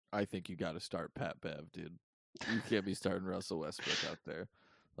I think you got to start Pat Bev, dude. You can't be starting Russell Westbrook out there.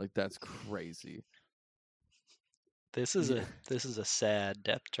 Like that's crazy. this is a sad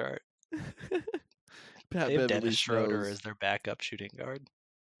depth chart. Pat They have Bev Dennis Schroeder knows. as their backup shooting guard.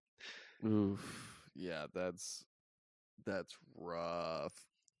 Oof. Yeah, that's rough.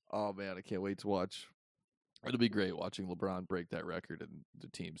 Oh man, I can't wait to watch. It'll be great watching LeBron break that record and the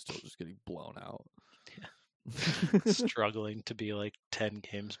team still just getting blown out. Yeah. Struggling to be like 10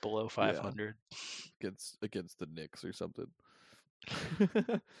 games below 500 against the Knicks or something.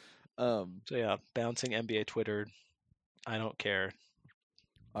 So yeah, bouncing NBA Twitter. I don't care.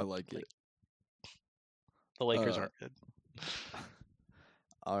 I like it. The Lakers aren't good.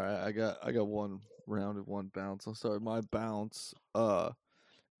 All right, I got one round of one bounce. I'll start my bounce. It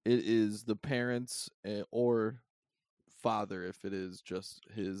is the parents or father, if it is just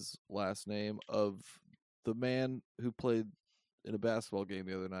his last name, of the man who played in a basketball game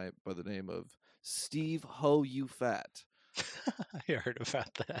the other night by the name of Steve Ho You Fat. I heard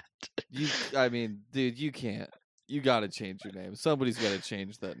about that. I mean, dude, you can't. You got to change your name. Somebody's got to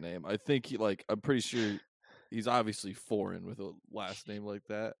change that name. I think I'm pretty sure he's obviously foreign with a last name like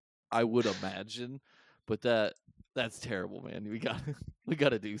that. I would imagine, but that's terrible, man. We got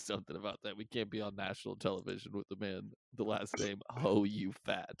to do something about that. We can't be on national television with the last name Ho You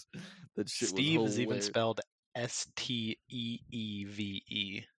Fat. That shit Steve was is even hilarious. spelled Steeve.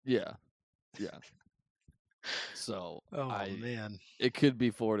 Yeah. So man, it could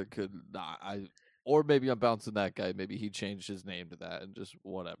be forward, it could not. Or maybe I'm bouncing that guy. Maybe he changed his name to that and just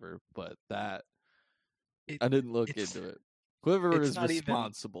whatever. But I didn't look into it. Whoever is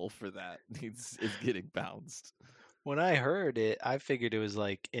responsible for that is getting bounced. When I heard it, I figured it was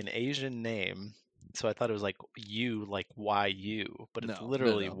like an Asian name, so I thought it was like you, like YU, but it's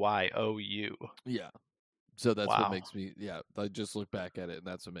literally YOU. Yeah. So that's what makes me. Yeah, I just look back at it, and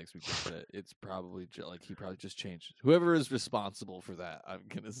that's what makes me think that it's probably like he probably just changed it. Whoever is responsible for that, I'm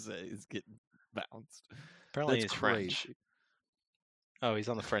gonna say, is getting bounced. Apparently, he's French. Oh, he's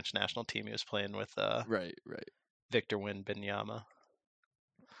on the French national team. He was playing with right. Victor Wembanyama.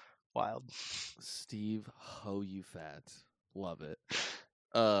 Wild. Steve Ho You Fat. Love it.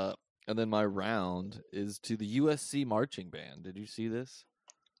 And then my round is to the USC marching band. Did you see this?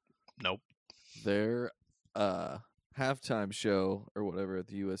 Nope. Their halftime show or whatever at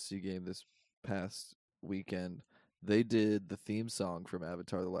the USC game this past weekend they did the theme song from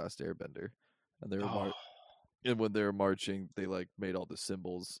Avatar: The Last Airbender, and they were Oh, and when they were marching, they like made all the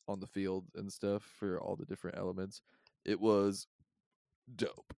symbols on the field and stuff for all the different elements. It was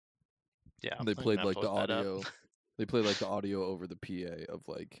dope. yeah. And they I'm gonna played have like to the look that up. audio. They played like the audio over the PA of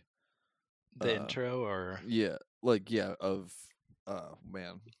like The intro, or yeah, of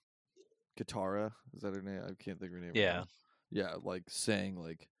man, Katara, is that her name? I can't think of her name right yeah. now. Yeah, like saying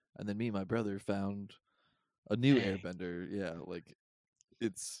like, and then me and my brother found a new Hey, airbender. Yeah, like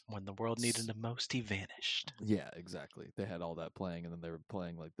it's when the world needed him most, he vanished. yeah, exactly. They had all that playing, and then they were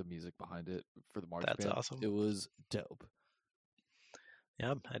playing like the music behind it for the marching That's band. awesome. It was dope.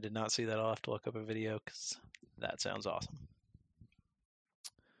 Yeah, I did not see that. I'll have to look up a video because that sounds awesome.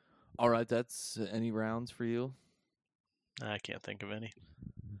 All right, that's any rounds for you. I can't think of any.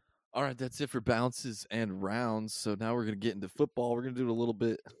 All right, that's it for bounces and rounds. So now we're gonna get into football. We're gonna do it a little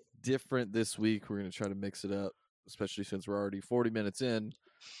bit different this week. We're gonna try to mix it up, especially since we're already 40 minutes in.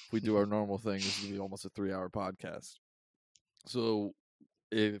 If we do our normal thing, this is gonna be almost a 3-hour podcast. So,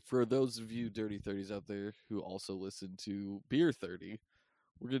 for those of you Dirty 30s out there who also listen to Beer 30,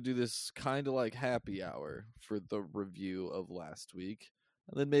 we're going to do this kind of like happy hour for the review of last week.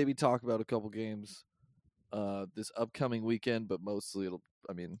 And then maybe talk about a couple games this upcoming weekend, but mostly we'll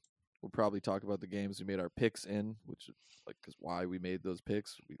probably talk about the games we made our picks in, which is like because why we made those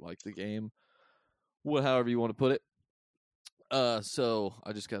picks. We like the game, however you want to put it. So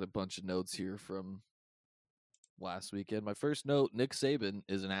I just got a bunch of notes here from last weekend. My first note: Nick Saban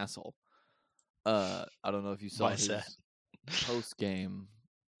is an asshole. I don't know if you saw Why is that? his post game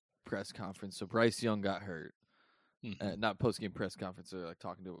press conference. So Bryce Young got hurt. Not post game press conference. They're like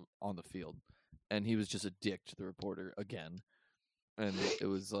talking to him on the field, and he was just a dick to the reporter again. And it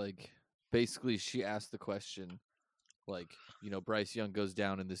was like basically she asked the question, like, Bryce Young goes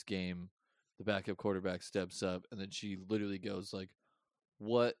down in this game, the backup quarterback steps up, and then she literally goes like,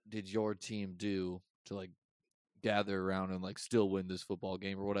 "What did your team do to like gather around and like still win this football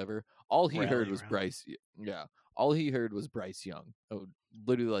game or whatever?" All he heard Rally was around. Bryce. Yeah, all he heard was Bryce Young. Oh,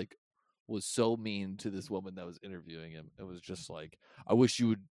 literally, like, was so mean to this woman that was interviewing him. It was just like, I wish you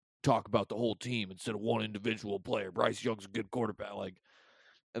would talk about the whole team instead of one individual player. Bryce Young's a good quarterback. Like,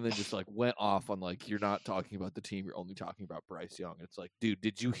 and then just like went off on like, you're not talking about the team. You're only talking about Bryce Young. It's like, dude,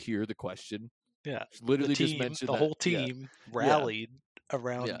 did you hear the question? Yeah, She literally just the mentioned that. whole Yeah, team yeah, rallied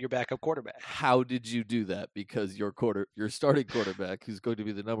around yeah. your backup quarterback. How did you do that? Because your starting quarterback, who's going to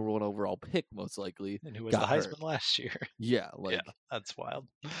be the number 1 overall pick, most likely, And who was the got Heisman hurt. last year? Yeah, like Yeah, that's wild.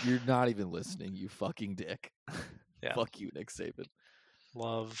 you're not even listening, you fucking dick. Yeah. Fuck you, Nick Saban.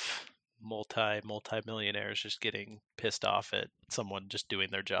 Love multi-millionaires just getting pissed off at someone just doing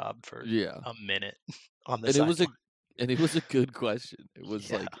their job for Yeah, a minute on the and sideline. it was a good question. It was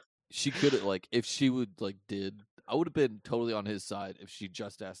Yeah. like she could have like if she would like I would have been totally on his side if she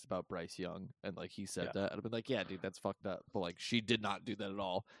just asked about Bryce Young and like he said that. I'd have been like, yeah, dude, that's fucked up. But like she did not do that at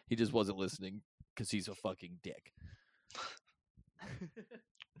all. He just wasn't listening because he's a fucking dick.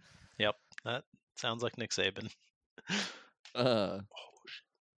 Yep, that sounds like Nick Saban.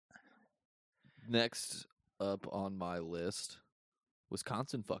 Next up on my list,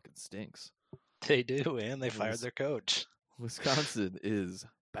 Wisconsin fucking stinks. They do, and they fired their coach. Wisconsin is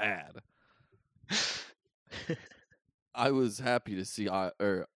bad. I was happy to see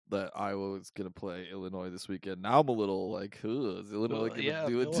that Iowa was going to play Illinois this weekend. Now I'm a little like, is Illinois going to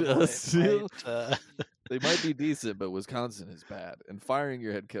do it to us too? They might be decent, but Wisconsin is bad. And firing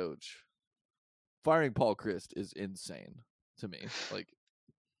your head coach, firing Paul Chryst is insane to me. Like,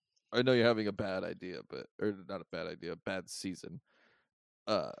 I know you're having a bad idea, or not a bad idea, a bad season.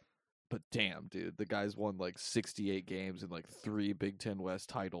 But damn, dude, the guy's won like 68 games and like 3 Big Ten West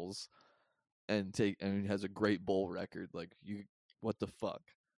titles, and has a great bowl record. Like, what the fuck?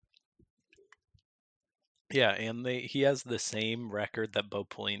 Yeah, and he has the same record that Bo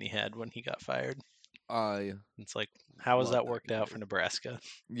Pelini had when he got fired. It's like, how has that worked out for Nebraska?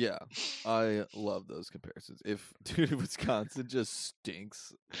 Yeah, I love those comparisons. If Wisconsin just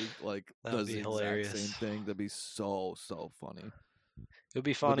stinks, like does the exact same thing, that'd be so funny. It would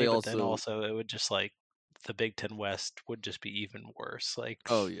be funny, but then also it would just like the Big Ten West would just be even worse. Like,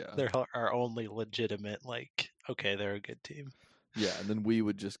 oh yeah, they're our only legitimate. Like, okay, they're a good team. Yeah, and then we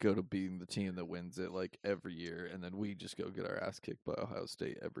would just go to being the team that wins it like every year, and then we just go get our ass kicked by Ohio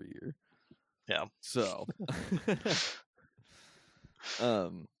State every year. Yeah. So,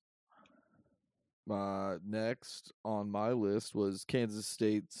 next on my list was Kansas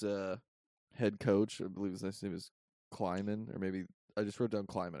State's head coach. I believe his name is Kleiman, or maybe I just wrote down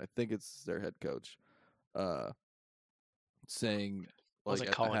Kleiman. I think it's their head coach. Saying, was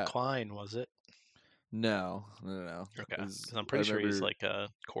it Colin Klein? Was it? No. Okay, It's- because I'm I pretty sure he's remember- like a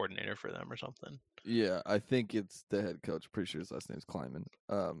coordinator for them or something. Yeah, I think it's the head coach. Pretty sure his last name's Kleiman.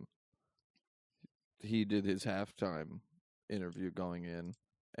 He did his halftime interview going in,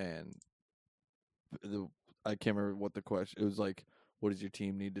 and I can't remember what the question. It was like, "What does your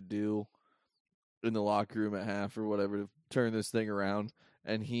team need to do in the locker room at half or whatever to turn this thing around?"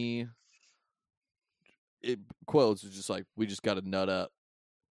 And quotes was just like, "We just got to nut up."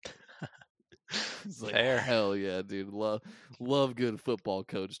 It's like, Fair. hell yeah, dude. Love good football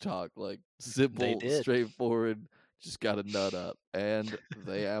coach talk. Like simple, did. straightforward, just got to nut up. And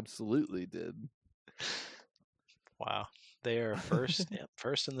they absolutely did. Wow, they are first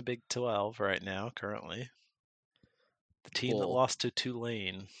in the Big 12 right now currently. The team that Well, lost to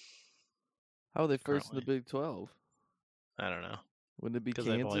Tulane. how are they first in the currently. Big 12? I don't know Wouldn't it be because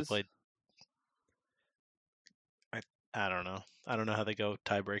Kansas? they've only played. I don't know. I don't know how they go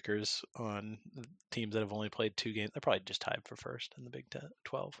tiebreakers on teams that have only played 2 games. They're probably just tied for first in the Big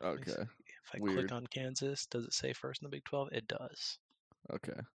 12. Let me see. Okay. If I Weird. click on Kansas, does it say first in the Big 12? It does.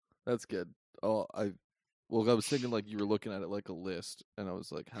 Okay. That's good. Oh, I was thinking like you were looking at it like a list, and I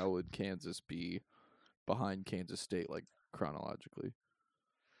was like, how would Kansas be behind Kansas State, like chronologically?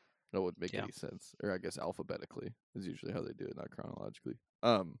 That wouldn't make Yeah. any sense. Or I guess alphabetically is usually how they do it, not chronologically.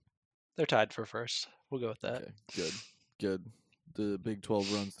 They're tied for first. We'll go with that. Okay, good. The Big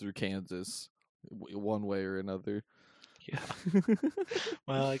 12 runs through Kansas one way or another. Yeah.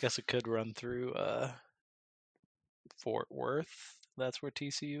 Well, I guess it could run through Fort Worth. That's where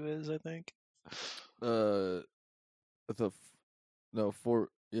TCU is, I think. Yeah.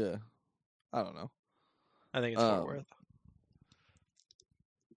 I don't know. I think it's Fort Worth.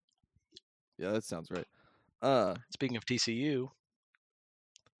 Yeah, that sounds right. Speaking of TCU,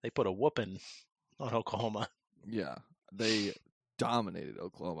 they put a whooping on Oklahoma. Yeah, they dominated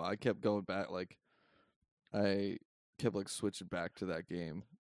Oklahoma. I kept going back, I kept switching back to that game.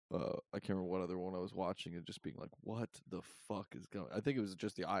 I can't remember what other one I was watching and just being like, "What the fuck is going?" I think it was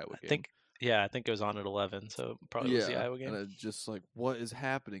just the Iowa game. I think it was on at 11, so it probably was the Iowa game. And it's just like, what is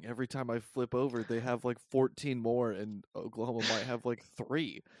happening? Every time I flip over, they have 14 more, and Oklahoma might have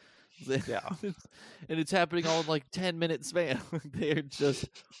 3. Yeah. And it's happening all in 10-minute span. They're just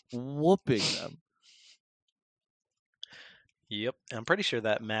whooping them. Yep. I'm pretty sure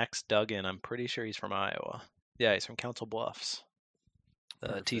that Max Duggan, I'm pretty sure he's from Iowa. Yeah, he's from Council Bluffs. The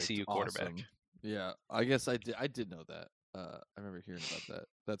Perfect. TCU quarterback. Awesome. Yeah, I guess I did know that. I remember hearing about that.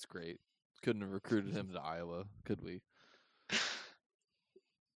 That's great. Couldn't have recruited him to Iowa, could we?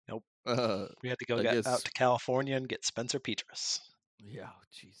 Nope. We had to go out to California and get Spencer Petras. Yeah,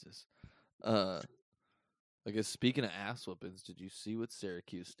 Jesus. I guess speaking of ass whoopings, did you see what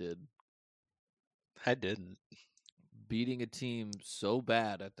Syracuse did? I didn't. Beating a team so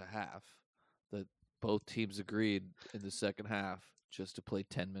bad at the half that both teams agreed in the second half just to play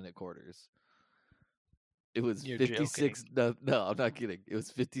 10-minute quarters. It was 56. No, I'm not kidding. It was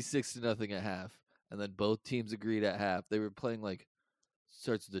 56-0 at half, and then both teams agreed at half. They were playing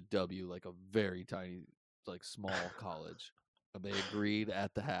starts with a W, a very tiny, small college. And they agreed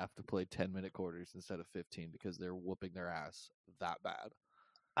at the half to play 10-minute quarters instead of 15 because they're whooping their ass that bad.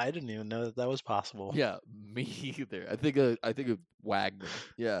 I didn't even know that was possible. Yeah, me either. I think of Wagner.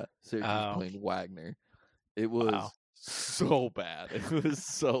 Yeah, Syracuse playing Wagner. It was so bad. It was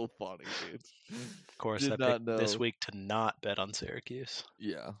so funny, dude. Of course, I picked this week to not bet on Syracuse.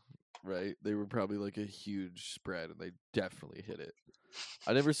 Yeah, right. They were probably a huge spread, and they definitely hit it.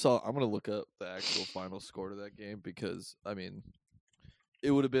 I never saw. I'm gonna look up the actual final score to that game because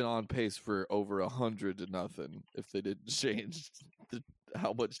it would have been on pace for over 100-0 if they didn't change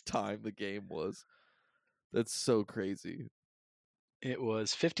how much time the game was. That's so crazy. It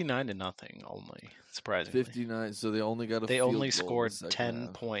was 59-0 only. Surprisingly, 59. So they only got They only scored 10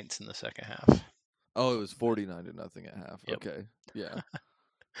 points in the second half. Oh, it was 49-0 at half. Yep. Okay, yeah.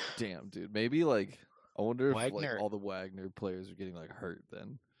 Damn, dude. Maybe I wonder if all the Wagner players are getting hurt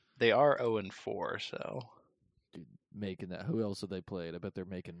then. They are 0-4, so. Dude, making that. Who else have they played? I bet they're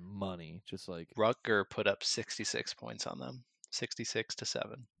making money. Just Rutger put up 66 points on them,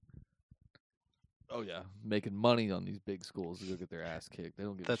 66-7. Oh yeah, making money on these big schools to go get their ass kicked. They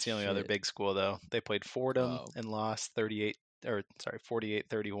don't get. That's the only other big school though. They played Fordham and lost 48-31,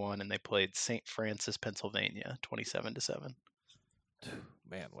 and they played St. Francis, Pennsylvania, 27-7.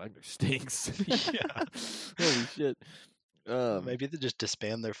 Man, Wagner stinks. Yeah. Holy shit. Maybe they just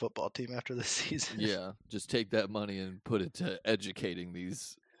disband their football team after the season. Yeah, just take that money and put it to educating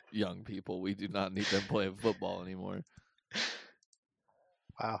these young people. We do not need them playing football anymore.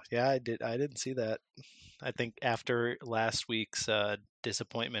 Wow. Yeah, I didn't see that. I think after last week's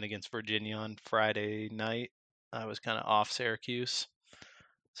disappointment against Virginia on Friday night, I was kind of off Syracuse,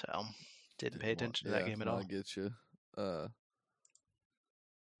 so didn't pay attention to that game at No, I all. get you.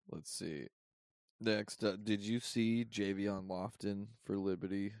 Let's see. Next, did you see Javion Lofton for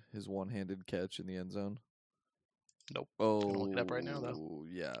Liberty, his one-handed catch in the end zone? Nope. Gonna look it up right now, though. Oh,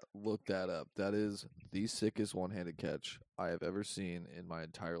 yeah. Look that up. That is the sickest one-handed catch I have ever seen in my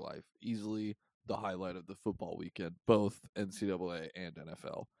entire life. Easily the highlight of the football weekend, both NCAA and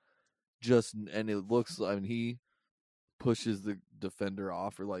NFL. And it looks, I mean, he pushes the defender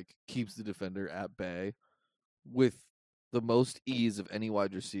off or like keeps the defender at bay with the most ease of any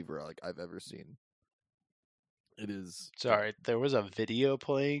wide receiver like I've ever seen. It is. Sorry, there was a video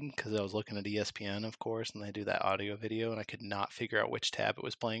playing because I was looking at ESPN, of course, and they do that audio video, and I could not figure out which tab it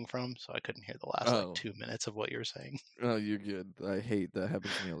was playing from, so I couldn't hear the last like 2 minutes of what you were saying. Oh, you're good. I hate that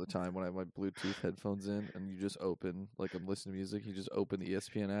happens to me all the time when I have my Bluetooth headphones in and you just open, like I'm listening to music, you just open the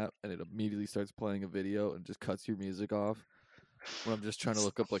ESPN app and it immediately starts playing a video and just cuts your music off when I'm just trying to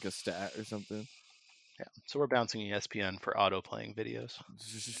look up like a stat or something. Yeah, so we're bouncing ESPN for auto playing videos.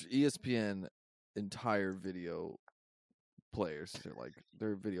 ESPN entire video players,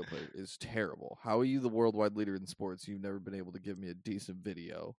 their video player is terrible. How are you the worldwide leader in sports? You've never been able to give me a decent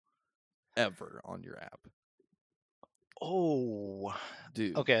video ever on your app. Oh,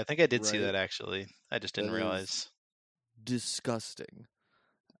 dude. Okay, I think I did see that actually. I just didn't That realize. Disgusting.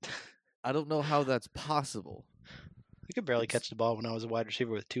 I don't know how that's possible. I could barely catch the ball when I was a wide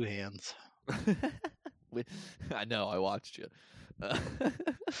receiver with 2 hands. I know, I watched you.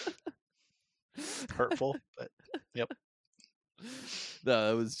 Hurtful, but yep.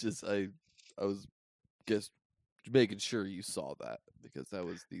 No, it was just I was just making sure you saw that because that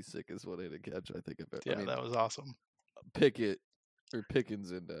was the sickest one-handed catch I think I've ever. Yeah, I mean, that was awesome.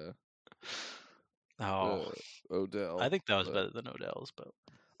 Pickens and Odell. I think that was better than Odell's, but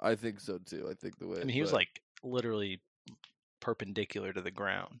I think so too. I think the way. I mean, he was like literally perpendicular to the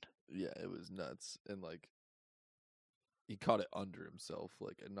ground. Yeah, it was nuts, and like he caught it under himself,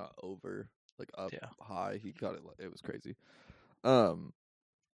 like and not over, like up high. He caught it. It was crazy. At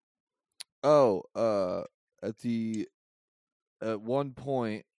one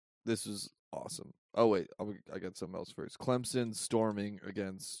point, this was awesome. Oh wait, I got something else first. Clemson storming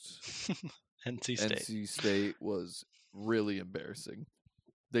against NC State was really embarrassing.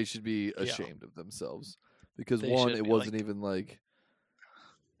 They should be ashamed of themselves because it wasn't even like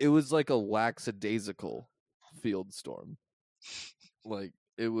it was like a lackadaisical field storm. Like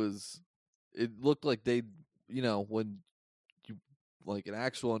it looked like they, when you like an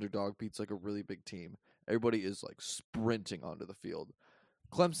actual underdog beats like a really big team, everybody is like sprinting onto the field.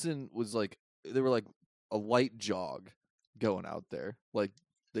 Clemson was like they were like a light jog going out there. Like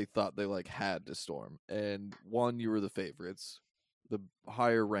they thought they like had to storm. And you were the favorites, the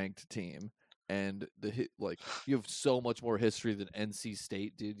higher ranked team, and you have so much more history than NC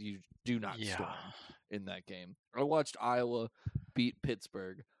State, dude. You do not storm in that game. I watched Iowa beat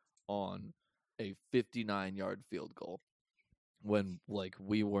Pittsburgh on a 59-yard field goal when like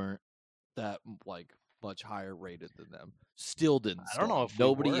we weren't that like much higher rated than them. Still didn't storm. I don't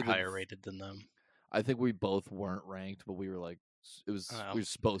know if we were higher rated than them. I think we both weren't ranked, but we were like we were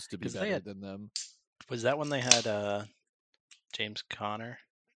supposed to be better than them. Was that when they had James Conner?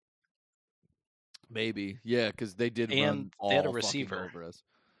 Maybe, yeah, because they did run all they had a receiver over us.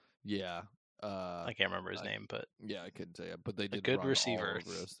 Yeah, I can't remember his name, but yeah, I couldn't tell you. But they did a good run receiver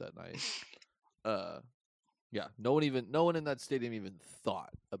all over us that night. Yeah, no one in that stadium even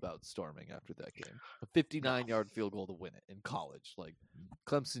thought about storming after that game. A 59-yard field goal to win it in college. Like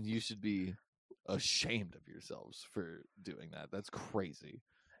Clemson, you should be ashamed of yourselves for doing that. That's crazy.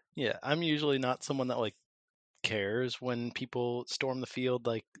 Yeah, I'm usually not someone that like cares when people storm the field,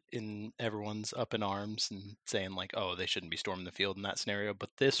 like everyone's up in arms and saying like, oh, they shouldn't be storming the field in that scenario. But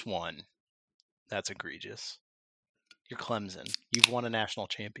this one, that's egregious. You're Clemson. You've won a national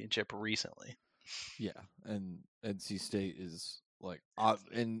championship recently. Yeah, and NC State is like,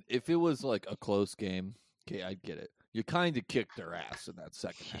 and if it was like a close game, okay, I'd get it. You kind of kicked their ass in that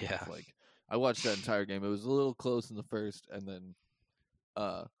second half. Yeah. Like I watched that entire game. It was a little close in the first, and then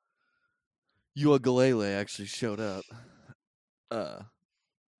Uiagalelei actually showed up.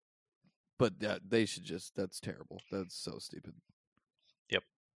 But they should just. That's terrible. That's so stupid. Yep.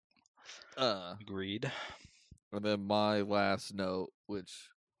 Agreed. And then my last note, which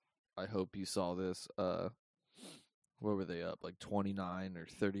I hope you saw this. What were they up? Like 29 or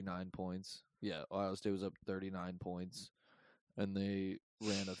 39 points. Yeah, Ohio State was up 39 points, and they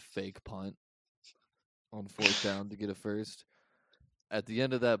ran a fake punt on 4th down to get a first. at the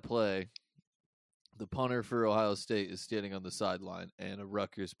end of that play, the punter for Ohio State is standing on the sideline, and a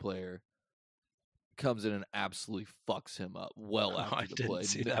Rutgers player comes in and absolutely fucks him up well Oh, after I the didn't play.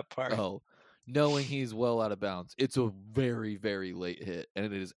 see that part. Oh, knowing he's well out of bounds. It's a very, very late hit, and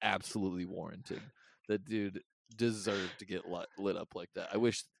it is absolutely warranted. That dude deserved to get lit up like that. I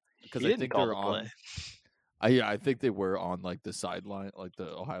wish, because He I didn't think call they're the play. on. I think they were on like the sideline, like the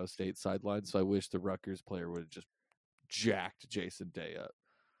Ohio State sideline. So I wish the Rutgers player would have just jacked Jason Day up.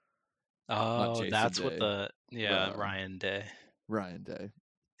 Not Oh, Jason that's Day, what Ryan Day. Ryan Day.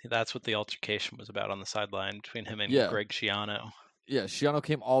 That's what the altercation was about on the sideline between him and Yeah. Greg Schiano. Yeah, Schiano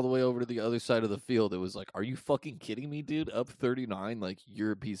came all the way over to the other side of the field. It was like, are you fucking kidding me, dude? Up 39? Like,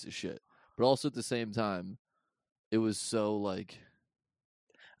 you're a piece of shit. But also at the same time, it was so like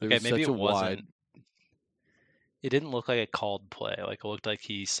there Okay, was maybe such it a wasn't. wide. It didn't look like a called play. Like it looked like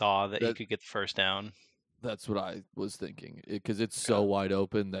he saw that he could get the first down. That's what I was thinking, because it's so wide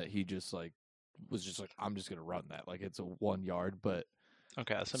open that he just like was just like, I'm just gonna run that. Like it's a 1 yard, but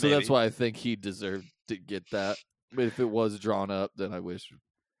Okay, so so maybe. that's why I think he deserved to get that. But if it was drawn up, then I wish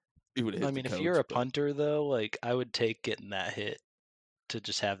he would have hit I mean, the if coach, you're a but- punter though, like I would take getting that hit to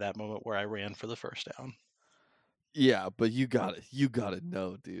just have that moment where I ran for the first down. Yeah, but you gotta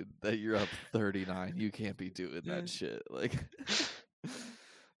know, dude, that you're up 39. You can't be doing that shit. Like,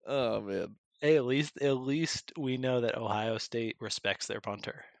 oh man. Hey, at least we know that Ohio State respects their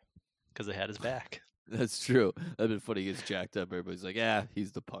punter because they had his back. That's true. That'd been funny. He gets jacked up. Everybody's like, "Yeah,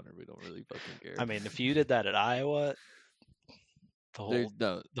 he's the punter. We don't really fucking care." I mean, if you did that at Iowa,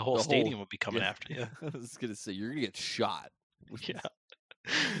 the whole stadium would be coming after you. I was gonna say you're gonna get shot. Yeah,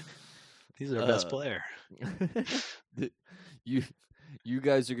 he's our best player. You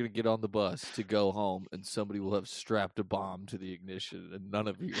guys are gonna get on the bus to go home, and somebody will have strapped a bomb to the ignition, and none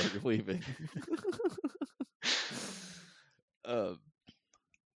of you are leaving.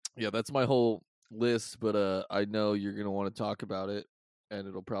 Yeah, that's my whole list, but I know you're gonna want to talk about it, and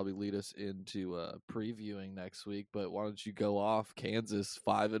it'll probably lead us into previewing next week. But why don't you go off? Kansas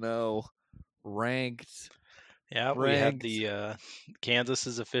 5-0, ranked. Yeah, we had the Kansas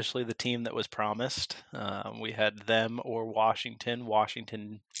is officially the team that was promised. We had them or Washington.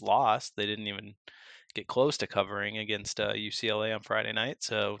 Washington lost. They didn't even get close to covering against UCLA on Friday night.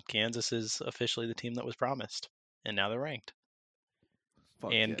 So Kansas is officially the team that was promised, and now they're ranked.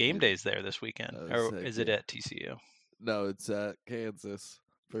 Fuck and yeah, game dude. day's there this weekend, or is it at TCU? No, it's at Kansas.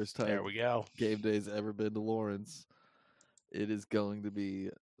 First time There we go. game day's ever been to Lawrence. It is going to be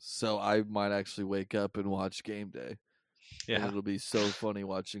so. I might actually wake up and watch game day. Yeah, and it'll be so funny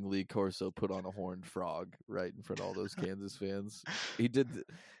watching Lee Corso put on a horned frog right in front of all those Kansas fans. He did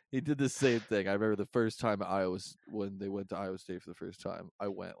the same thing. I remember the first time when they went to Iowa State for the first time. I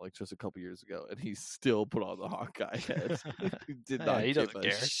went like just a couple years ago, and he still put on the Hawkeye head. He did not he give doesn't a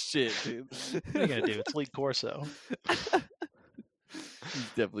care. shit, dude. What are you gonna do? It's Lee Corso. He's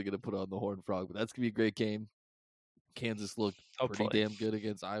definitely gonna put on the horned frog, but that's gonna be a great game. Kansas looked pretty damn good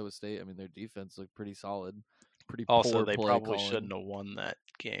against Iowa State. I mean, their defense looked pretty solid. Pretty also, poor they play probably calling. shouldn't have won that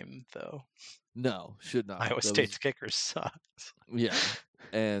game, though. No, should not. Iowa State's kicker sucks. Yeah,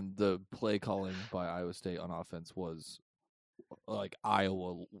 and the play calling by Iowa State on offense was like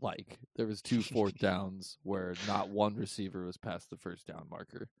Iowa-like. There was 2 4th downs where not one receiver was past the first down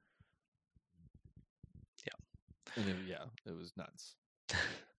marker. Yeah, and it was nuts.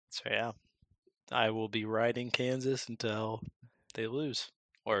 So yeah, I will be riding Kansas until they lose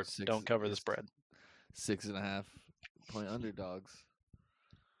or don't cover the spread. 6.5 point underdogs.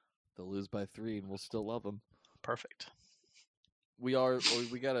 They'll lose by 3, and we'll still love them. Perfect. We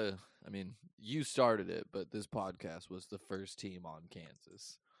gotta. I mean, you started it, but this podcast was the first team on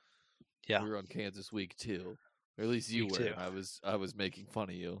Kansas. Yeah, we were on Kansas week 2, or at least you week were. 2. I was making fun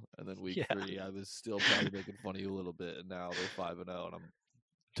of you, and then week 3, I was still probably making fun of you a little bit, and now they're 5-0,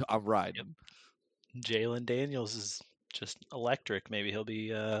 and I'm riding. Yep. Jalen Daniels is just electric. Maybe he'll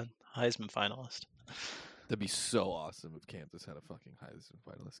be a Heisman finalist. That'd be so awesome if Kansas had a fucking Heisman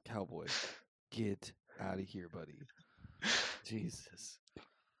finalist. Cowboys, get out of here, buddy. Jesus.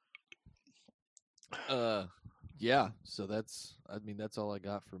 Yeah. So that's all I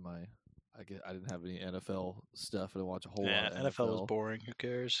got for my. I didn't have any NFL stuff. I didn't watch a whole lot of NFL. NFL was boring. Who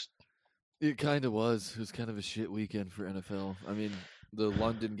cares? It kind of was. It was kind of a shit weekend for NFL. I mean, the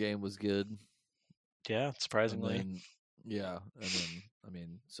London game was good. Yeah, surprisingly. And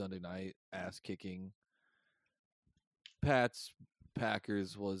then Sunday night ass kicking.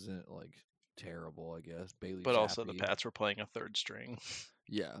 Packers wasn't like terrible, I guess. Bailey, but also the Pats were playing a third string.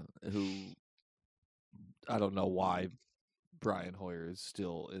 Yeah, who I don't know why Brian Hoyer is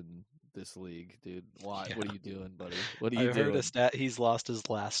still in this league, dude. Why? Yeah. What are you doing, buddy? What are you I've heard doing? a stat he's lost his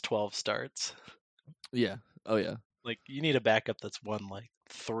last 12 starts. Yeah. Oh yeah. Like, you need a backup that's won like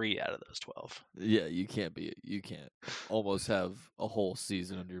 3 out of those 12. Yeah. You can't almost have a whole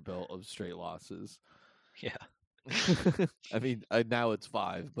season under your belt of straight losses. Yeah. I mean, now it's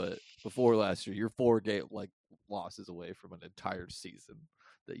 5, but before last year, you're 4 losses away from an entire season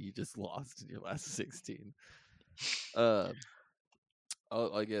that you just lost in your last 16.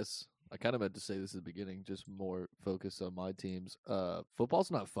 I guess I kind of meant to say this at the beginning, just more focus on my teams.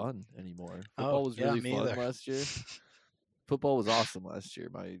 Football's not fun anymore. Football was really me fun either. last year. Football was awesome last year.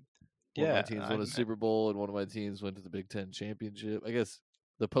 One of my teams won a Super Bowl, and one of my teams went to the Big Ten championship. I guess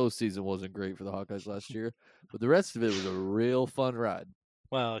the postseason wasn't great for the Hawkeyes last year, but the rest of it was a real fun ride.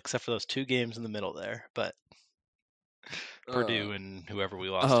 Well, except for those 2 games in the middle there, but Purdue and whoever we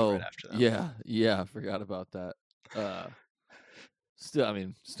lost to right after them. Yeah, I forgot about that. Still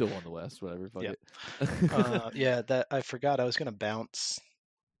won the West, whatever. Fuck it. Yeah, that I forgot. I was gonna bounce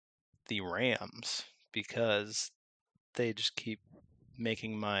the Rams because they just keep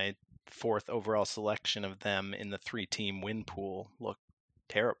making my 4th overall selection of them in the 3-team win pool look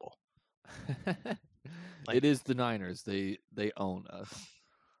terrible. It is the Niners. They own us.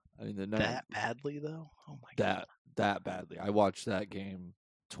 I mean, the Niners that badly though. Oh my god, that badly. I watch that game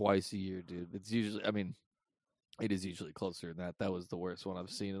twice a year, dude. It's usually, it is usually closer than that. That was the worst one I've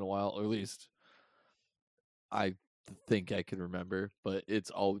seen in a while, or at least I think I can remember. But it's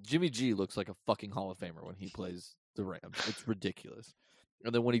all Jimmy G looks like a fucking Hall of Famer when he plays the Rams. It's ridiculous.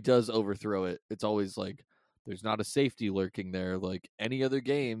 And then when he does overthrow it, it's always like there's not a safety lurking there. Like any other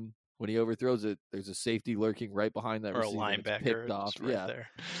game, when he overthrows it, there's a safety lurking right behind that or a receiver. linebacker picked off. right there.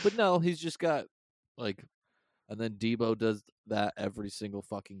 But no, he's just got and then Debo does that every single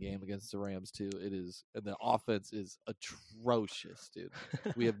fucking game against the Rams too. And the offense is atrocious, dude.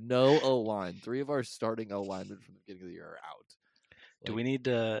 We have no O-line. 3 of our starting O-linemen from the beginning of the year are out. Do we need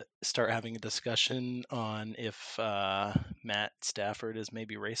to start having a discussion on if Matt Stafford is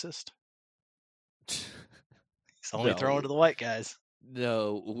maybe racist? He's only throwing to the white guys.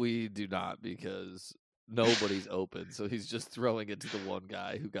 No, we do not, because nobody's open. So he's just throwing it to the one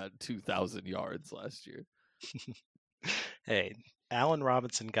guy who got 2,000 yards last year. Hey, Allen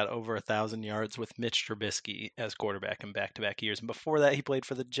Robinson got over 1,000 yards with Mitch Trubisky as quarterback in back-to-back years, and before that, he played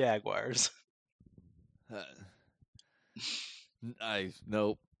for the Jaguars.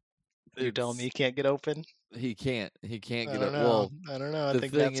 Nope. You telling me he can't get open? He can't. He can't get up. Well, I don't know. I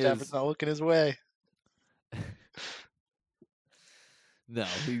think Matt Stafford's not looking his way. No,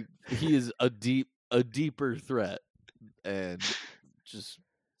 he is a deeper threat, and just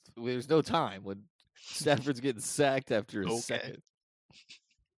there's no time when Stafford's getting sacked after a second.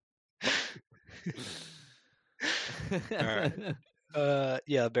 All right.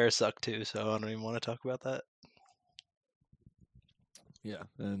 Yeah, Bears suck too, so I don't even want to talk about that. Yeah,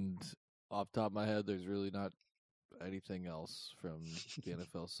 and off the top of my head, there's really not anything else from the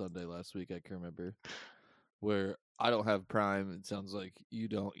NFL Sunday last week I can remember. Where I don't have Prime, it sounds like you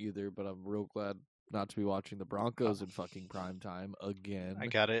don't either, but I'm real glad not to be watching the Broncos in fucking prime time again. I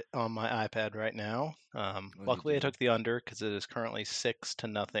got it on my iPad right now. Luckily, I took the under because it is currently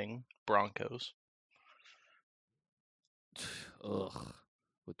 6-0 Broncos. Ugh.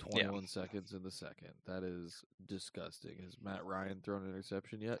 With 21 seconds in the second. That is disgusting. Has Matt Ryan thrown an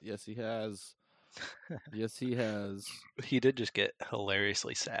interception yet? Yes, he has. Yes, he has. He did just get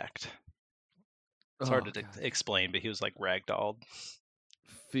hilariously sacked. It's hard to explain, but he was like ragdolled.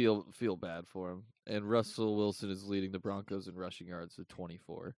 Feel bad for him. And Russell Wilson is leading the Broncos in rushing yards with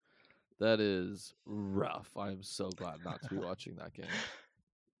 24. That is rough. I am so glad not to be watching that game.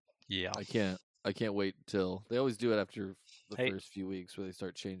 Yeah. I can't wait till they always do it after the first few weeks where they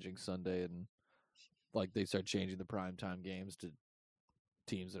start changing Sunday and they start changing the primetime games to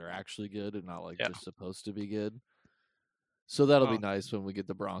teams that are actually good and not just supposed to be good. So that'll be nice when we get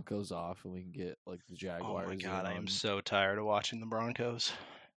the Broncos off and we can get the Jaguars. Oh my god, I am so tired of watching the Broncos.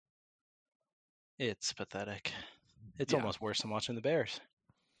 It's pathetic. It's almost worse than watching the Bears.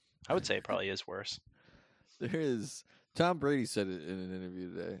 I would say it probably is worse. Tom Brady said it in an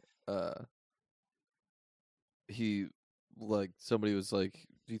interview today. Somebody was like,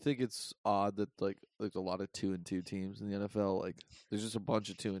 do you think it's odd that there's a lot of 2-2 teams in the NFL? There's just a bunch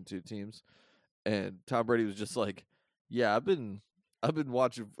of 2-2 teams. And Tom Brady was just like, yeah, I've been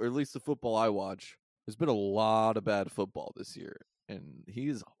watching, or at least the football I watch. There's been a lot of bad football this year, and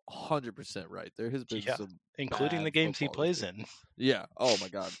he's 100% right. There has been some, including the games he plays in. Yeah. Oh my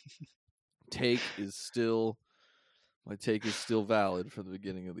god. My take is still valid from the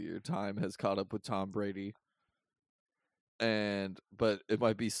beginning of the year. Time has caught up with Tom Brady. But it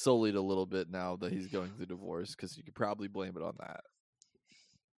might be sullied a little bit now that he's going through divorce because you could probably blame it on that.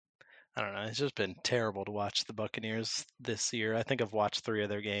 I don't know. It's just been terrible to watch the Buccaneers this year. I think I've watched 3 of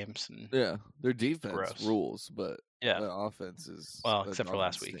their games. And Yeah, their defense gross. rules, but Yeah. the offense is Except for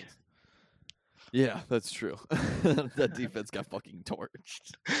last week. Stinks. Yeah, that's true. That defense got fucking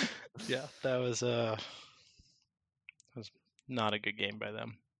torched. Yeah, that was not a good game by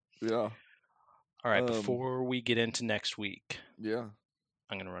them. Yeah. All right, before we get into next week, yeah,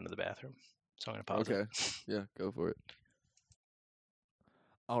 I'm gonna run to the bathroom, so I'm gonna pause. Okay. Yeah, go for it.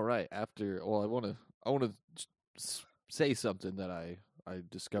 All right. I want to say something that I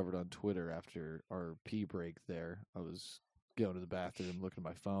discovered on Twitter after our pee break. There, I was going to the bathroom, looking at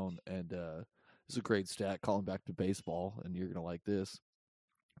my phone, and it's a great stat. Calling back to baseball, and you're gonna like this.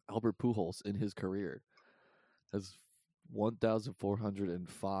 Albert Pujols in his career has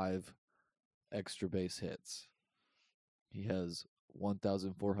 1,405 extra base hits. He has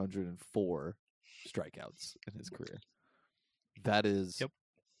 1,404 strikeouts in his career. That is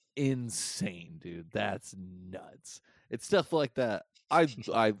insane, dude. That's nuts. It's stuff like that. I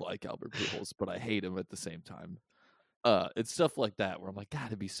like Albert Pujols, but I hate him at the same time. It's stuff like that where I'm like, God,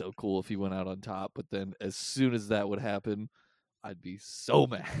 it'd be so cool if he went out on top. But then as soon as that would happen, I'd be so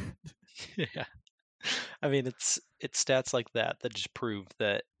mad. Yeah. I mean, it's stats like that just prove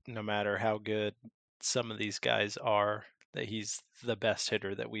that no matter how good some of these guys are, that he's the best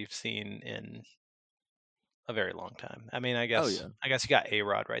hitter that we've seen in a very long time. I mean, I guess you got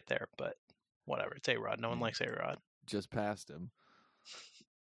A-Rod right there, but whatever. It's A-Rod. No one likes A-Rod. Just past him.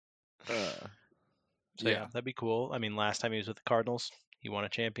 So yeah, that'd be cool. I mean, last time he was with the Cardinals, he won a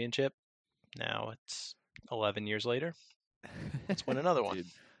championship. Now it's 11 years later. Let's win another one. Dude,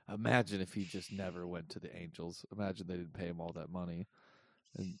 imagine if he just never went to the Angels. Imagine they didn't pay him all that money.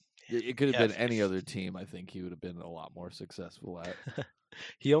 And it could have been any other team. I think he would have been a lot more successful at.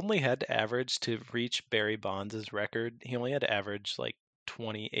 He only had to average to reach Barry Bonds' record. He only had to average like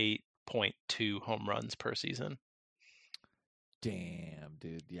 28.2 home runs per season. Damn,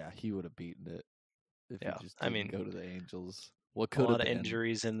 dude. Yeah, he would have beaten it if he just didn't go to the Angels. What could a lot of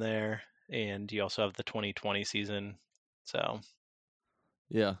injuries in there, and you also have the 2020 season, so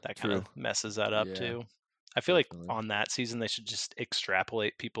yeah, that kind of messes that up too. I feel like on that season they should just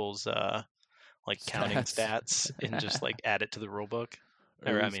extrapolate people's counting stats and just like add it to the rule book,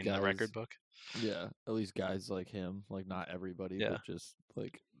 the record book. Yeah, at least guys like him, like not everybody, but just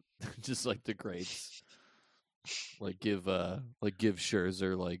like the greats. Give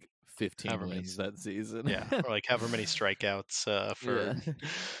Scherzer like 15 wins that season. Yeah, or like however many strikeouts for.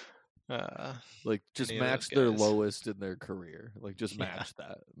 Just match their lowest in their career. Just match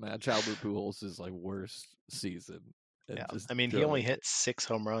that. Match Albert Pujols' like worst season. Yeah, I mean he only hit 6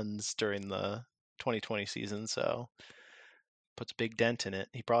 home runs during the 2020 season, so puts a big dent in it.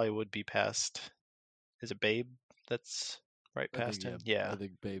 He probably would be past. Is it Babe that's right past him? Yeah, I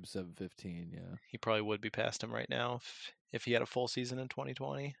think Babe's 715. Yeah, he probably would be past him right now if he had a full season in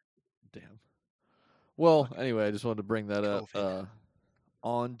 2020. Damn. Well, anyway, I just wanted to bring that up.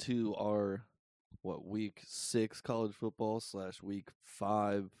 On to our week 6 college football / week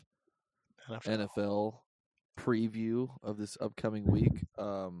 5 NFL preview of this upcoming week.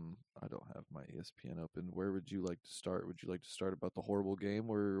 I don't have my ESPN open. Where would you like to start? Would you like to start about the horrible game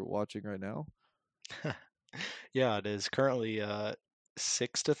we're watching right now? Yeah, it is currently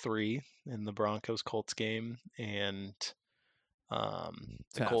 6-3 in the Broncos Colts game, and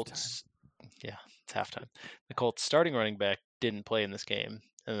the Colts. Yeah, it's halftime. The Colts starting running back didn't play in this game,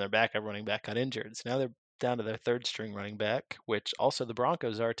 and their backup running back got injured. So now they're down to their third string running back, which also the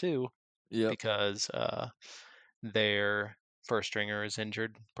Broncos are too. Yeah. Because their first stringer is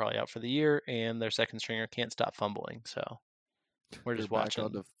injured, probably out for the year, and their second stringer can't stop fumbling. So we're just watching.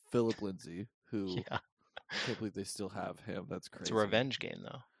 Back on to Philip Lindsay, who I can't believe they still have him. That's crazy. It's a revenge game,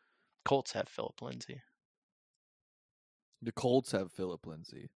 though. Colts have Philip Lindsay. The Colts have Philip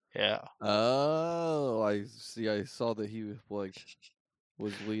Lindsay. Yeah. Oh, I see. I saw that he was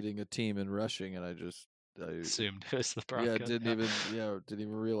leading a team in rushing, and I assumed it was the Broncos. Yeah, didn't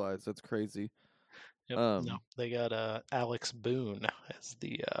even realize. That's crazy. Yep. No, they got Alex Boone as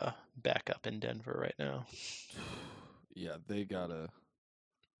the backup in Denver right now. Yeah, they gotta.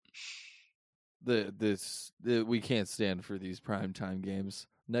 We can't stand for these primetime games.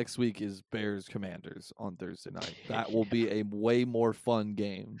 Next week is Bears Commanders on Thursday night. That will be a way more fun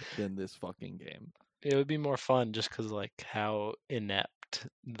game than this fucking game. It would be more fun just because how inept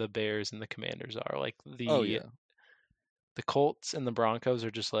the Bears and the Commanders are. The Colts and the Broncos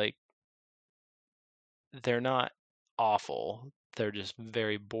are just they're not awful. They're just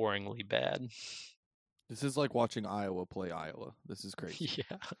very boringly bad. This is like watching Iowa play Iowa. This is crazy.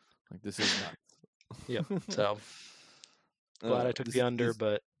 Yeah. Like this is nuts. Yep. So glad I took the under,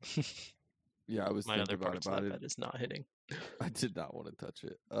 but yeah, I was my thinking other parts of about that it. bet is not hitting. I did not want to touch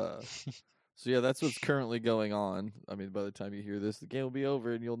it. So yeah, that's what's currently going on. I mean, by the time you hear this, the game will be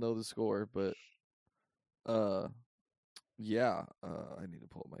over and you'll know the score. But yeah, I need to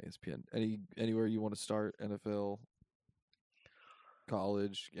pull up my ESPN. Anywhere you want to start? NFL,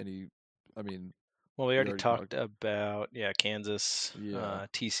 college, I mean, Well, we already already talked about Kansas, Yeah.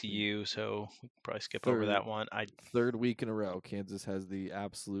 TCU, so we can probably skip Third- over that one. third week in a row, Kansas has the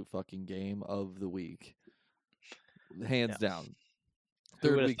absolute fucking game of the week, hands down. Who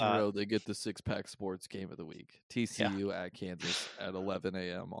Third would've week in a thought? row, they get the Six Pack Sports game of the week. TCU at Kansas at 11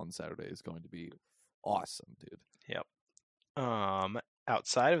 a.m. on Saturday is going to be awesome, dude. Yep.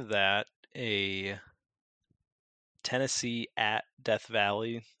 Outside of that, a Tennessee at Death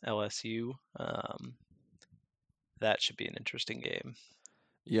Valley, LSU. That should be an interesting game.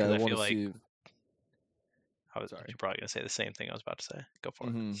 Yeah, 'Cause I I want feel to like- see. Sorry. You're probably gonna say the same thing I was about to say. Go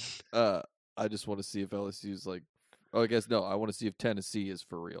for it. I just want to see if LSU's like. Oh, I guess no. I want to see if Tennessee is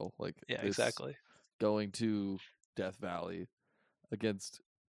for real. Like, Yeah, this exactly. Going to Death Valley against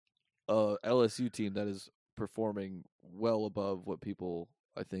a LSU team that is performing well above what people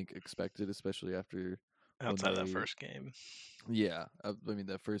I think expected, especially after Outside that first game. Yeah, I mean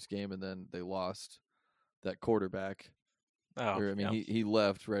that first game, and then they lost that quarterback. Oh, he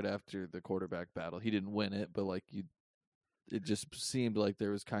left right after the quarterback battle. He didn't win it, but it just seemed like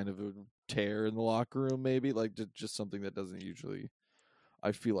there was kind of a tear in the locker room, maybe like just something that doesn't usually,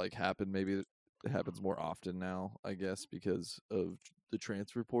 I feel like, happen. Maybe it happens more often now, I guess, because of the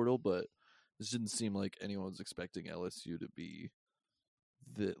transfer portal. But this didn't seem like anyone was expecting LSU to be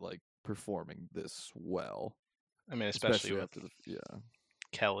performing this well. I mean, especially with after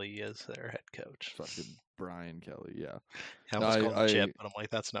Kelly as their head coach. Fucking Brian Kelly, yeah. I almost called him Chip, but I'm like,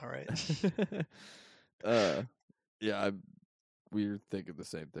 that's not right. Yeah, we're thinking the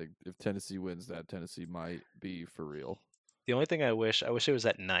same thing. If Tennessee wins that, Tennessee might be for real. The only thing I wish it was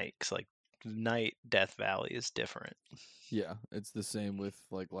at night, because like night Death Valley is different. Yeah, it's the same with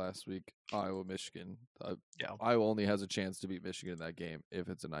like last week, Iowa, Michigan. Yeah. Iowa only has a chance to beat Michigan in that game if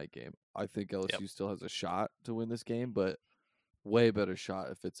it's a night game. I think LSU still has a shot to win this game, but way better shot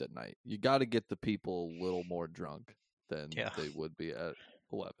if it's at night. You got to get the people a little more drunk than they would be at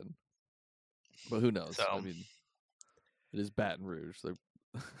 11. But who knows? So, I mean, it is Baton Rouge.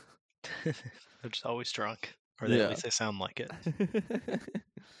 They're just always drunk, or at least they sound like it.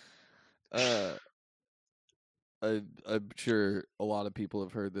 I'm sure a lot of people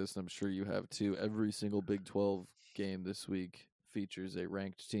have heard this, and I'm sure you have too. Every single Big 12 game this week features a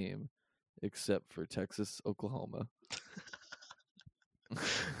ranked team, except for Texas, Oklahoma.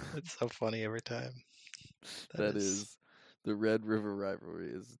 It's so funny every time. That is the Red River rivalry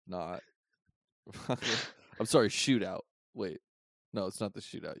is not. I'm sorry, shootout. Wait, no, it's not the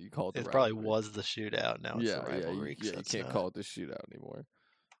shootout. You call it the rivalry. Probably was the shootout. Now it's the rivalry. Yeah, you can't call it the shootout anymore.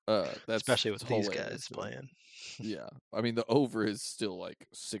 That's especially with these hilarious, guys playing. Yeah, I mean the over is still like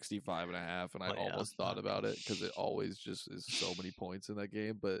 65.5, and I almost thought about it because it always just is so many points in that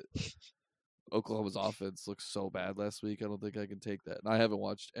game. But Oklahoma's offense looked so bad last week. I don't think I can take that. And I haven't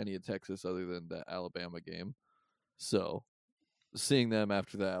watched any of Texas other than the Alabama game. So seeing them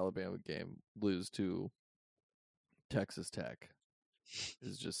after the Alabama game lose to Texas Tech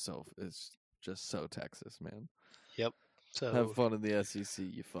is just so Texas, man. Yep. So have fun in the SEC,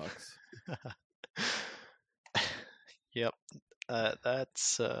 you fucks. Yep.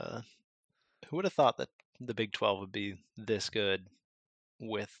 That's who would have thought that the Big 12 would be this good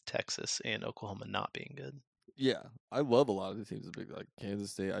with Texas and Oklahoma not being good? Yeah, I love a lot of the teams. Like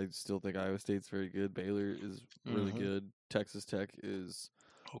Kansas State, I still think Iowa State's very good. Baylor is really good. Texas Tech is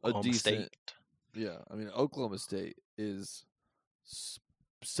Oklahoma a decent. State. Yeah, I mean Oklahoma State is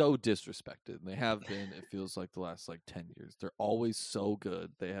so disrespected, and they have been. It feels like the last 10 years. They're always so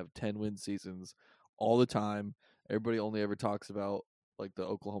good. They have 10-win seasons all the time. Everybody only ever talks about like the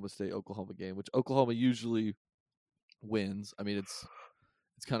Oklahoma State Oklahoma game, which Oklahoma usually wins. I mean, it's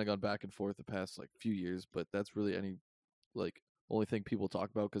kind of gone back and forth the past few years, but that's really only thing people talk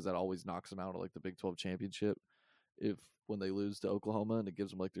about because that always knocks them out of the Big 12 championship when they lose to Oklahoma, and it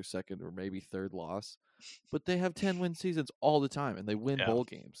gives them their second or maybe third loss. But they have 10-win seasons all the time, and they win bowl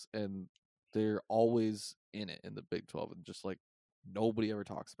games, and they're always in it in the Big 12, and just nobody ever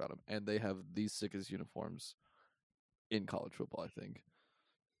talks about them. And they have the sickest uniforms in college football, I think,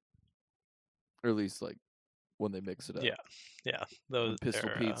 or at least when they mix it up. Yeah. Those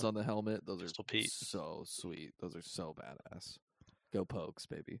Pistol Pete's on the helmet. Those Pistol are Pete. so sweet. Those are so badass. Go Pokes,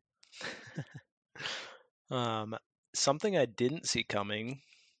 baby. Something I didn't see coming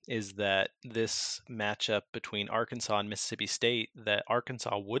is that this matchup between Arkansas and Mississippi State, that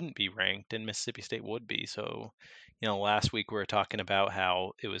Arkansas wouldn't be ranked and Mississippi State would be. So, last week we were talking about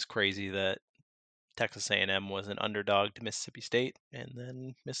how it was crazy that Texas A&M was an underdog to Mississippi State, and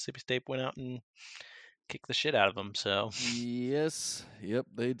then Mississippi State went out and kicked the shit out of them. So, Yes. Yep,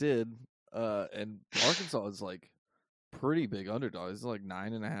 they did. And Arkansas is like pretty big underdog. It's like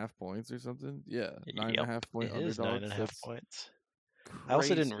 9.5 points or something. Yeah, 9.5 point it is underdog. 9.5 points. Crazy. I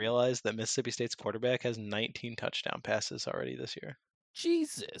also didn't realize that Mississippi State's quarterback has 19 touchdown passes already this year.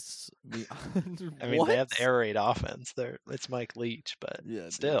 Jesus. I mean, they have the air raid offense. It's Mike Leach, but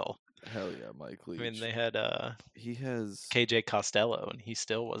still. Dude. Hell yeah, Mike Leach. I mean, they had he has KJ Costello, and he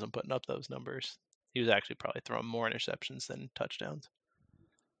still wasn't putting up those numbers. He was actually probably throwing more interceptions than touchdowns.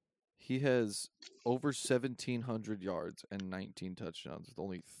 He has over 1,700 yards and 19 touchdowns with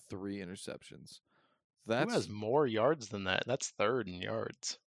only 3 interceptions. Who has more yards than that? That's third in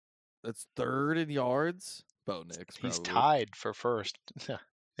yards. That's third in yards? Bo Nix, He's tied for first.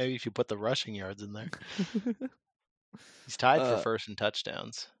 Maybe if you put the rushing yards in there. He's tied for first in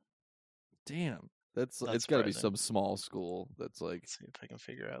touchdowns. Damn. It's got to be some small school that's like... Let's see if I can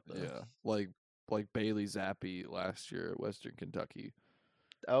figure out that. Yeah, like Bailey Zappi last year at Western Kentucky.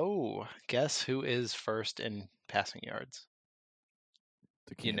 Oh, guess who is first in passing yards?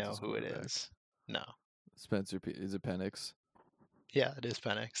 You know who it is. No. Spencer is it Penix? Yeah, it is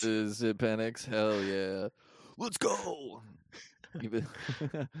Penix. Is it Penix? Hell yeah. Let's go.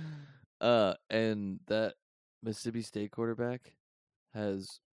 And that Mississippi State quarterback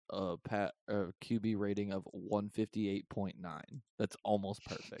has a QB rating of 158.9. That's almost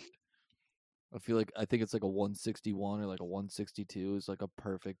perfect. I think it's like a 161 or like a 162 is like a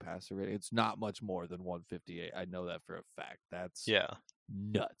perfect passer rating. It's not much more than 158. I know that for a fact. That's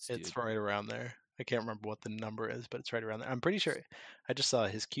nuts, dude. It's right around there. I can't remember what the number is, but it's right around there. I'm pretty sure I just saw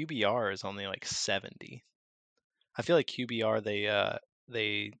his QBR is only like 70. I feel like QBR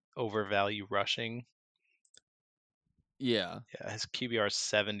they overvalue rushing. Yeah. Yeah, his QBR is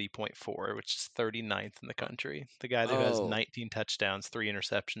 70.4, which is 39th in the country. The guy who has 19 touchdowns, 3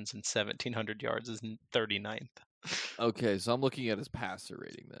 interceptions, and 1,700 yards is 39th. Okay, so I'm looking at his passer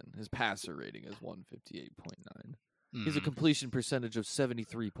rating then. His passer rating is 158.9. He has a completion percentage of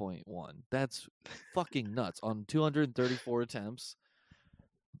 73.1. That's fucking nuts on 234 attempts.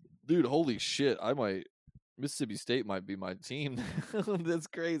 Dude, holy shit. Mississippi State might be my team. That's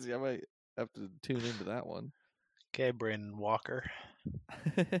crazy. I might have to tune into that one. Okay, Brandon Walker.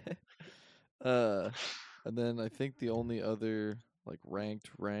 And then I think the only other like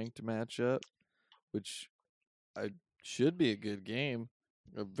ranked matchup, which should be a good game,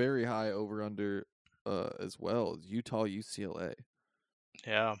 a very high over under as well, is Utah UCLA.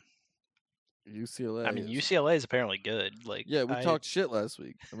 Yeah. UCLA. I mean, UCLA is apparently good. Like, yeah, we talked shit last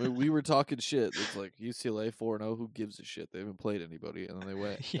week. I mean, we were talking shit. It's like UCLA 4-0. Who gives a shit? They haven't played anybody, and then they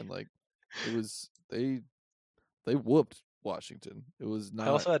went and like it was they whooped Washington. It was not. I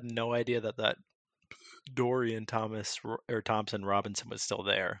also had no idea that Dorian Thompson Robinson was still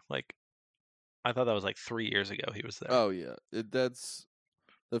there. Like, I thought that was like 3 years ago he was there. Oh yeah, that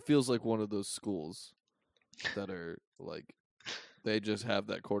feels like one of those schools that are like. They just have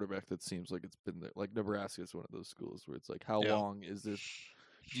that quarterback that seems like it's been there. Like Nebraska is one of those schools where it's like, how long is this?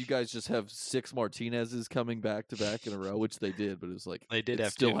 Do you guys just have 6 Martinez's coming back to back in a row? Which they did, but it was like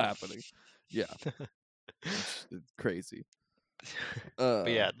it's still happening. Yeah, it's crazy. But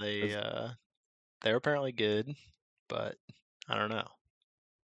yeah, they're apparently good, but I don't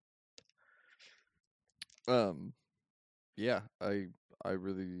know. Yeah, I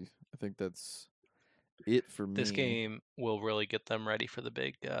think that's it for me. This game will really get them ready for the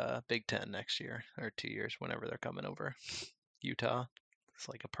Big Ten next year or 2 years, whenever they're coming over. Utah, it's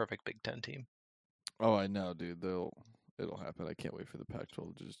like a perfect Big Ten team. Oh, I know, dude. It'll happen. I can't wait for the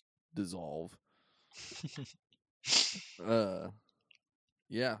Pac-12 to just dissolve.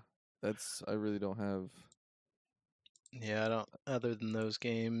 Yeah, I really don't have. Yeah, I don't. Other than those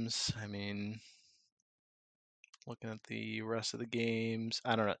games, I mean, looking at the rest of the games,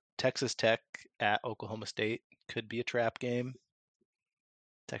 I don't know. Texas Tech at Oklahoma State could be a trap game.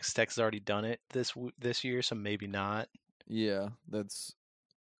 Texas Tech has already done it this year, so maybe not. Yeah, that's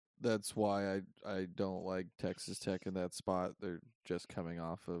why I don't like Texas Tech in that spot. They're just coming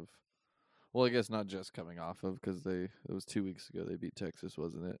off of. Well, I guess not just coming off of, because it was 2 weeks ago they beat Texas,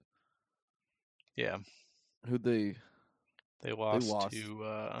 wasn't it? Yeah. Who'd they? They lost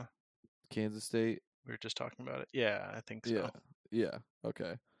to Kansas State. We were just talking about it. Yeah, I think so. Yeah.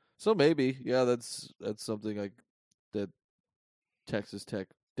 Okay. So maybe, yeah, that's something like that. Texas Tech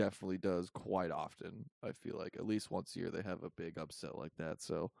definitely does quite often. I feel like at least once a year they have a big upset like that.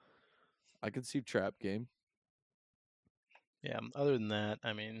 So I can see trap game. Yeah. Other than that,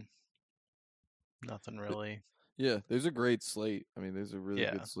 I mean, nothing really. Yeah, there's a great slate. I mean, there's a really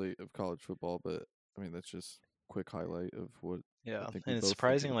Yeah. good slate of college football, but I mean that's just quick highlight of what I Yeah. think we And it's both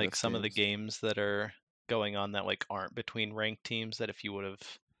think are surprising, the like best some of the games. games that are going on that like aren't between ranked teams, that if you would have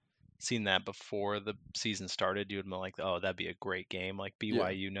seen that before the season started, you would have been like, oh, that'd be a great game, like Yeah,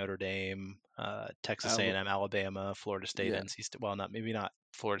 BYU, Notre Dame, Texas Al- A&M, Alabama, Florida State, yeah, NC State. Well, not maybe not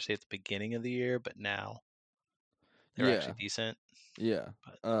Florida State at the beginning of the year, but now they're yeah, actually decent. yeah.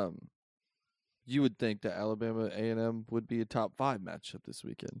 But You would think that Alabama A&M would be a top 5 matchup this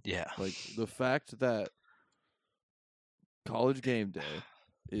weekend. yeah, Like the fact that College Game Day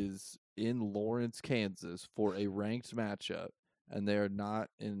is in Lawrence, Kansas for a ranked matchup, and they're not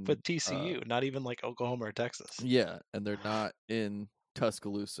in but TCU, not even like Oklahoma or Texas. yeah, and they're not in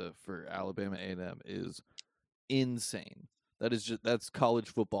Tuscaloosa for Alabama A&M is insane. That is just that's college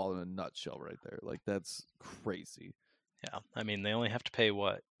football in a nutshell right there. Like that's crazy. Yeah, I mean they only have to pay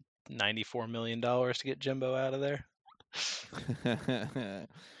what $94 million to get Jimbo out of there.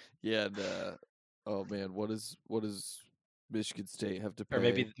 Yeah, and oh man, what does Michigan State have to Or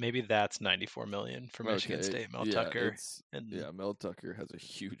pay? maybe that's 94 million for Michigan Okay, State, Mel yeah, Tucker, and Mel Tucker has a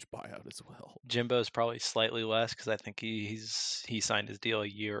huge buyout as well. Jimbo's probably slightly less because I think he signed his deal a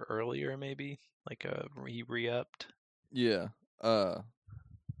year earlier, maybe like he re-upped. Yeah. Uh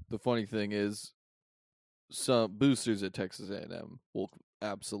the funny thing is some boosters at Texas A&M will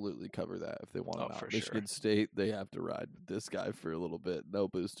absolutely cover that if they want Oh, him for out. sure. Michigan State, they have to ride with this guy for a little bit. No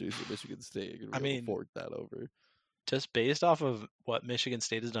boosters at Michigan State are going to I be able to mean, fork that over. just based off of what Michigan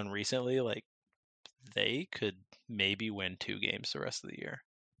State has done recently, like they could maybe win 2 games the rest of the year.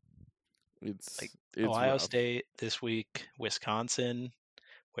 Like It's Ohio rough. State this week, Wisconsin,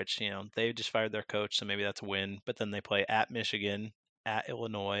 which they just fired their coach, so maybe that's a win. But then they play at Michigan, at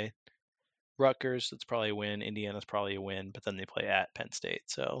Illinois, Rutgers. That's probably a win. Indiana's probably a win, but then they play at Penn State.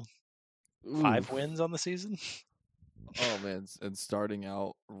 So 5 wins Oof. on the season. Oh man, and starting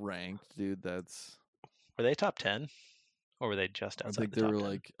out ranked, dude, that's Were they top 10, or were they just I outside think the they top were 10?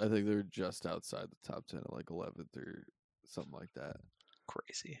 like I think they were just outside the top 10 at like 11th or something like that.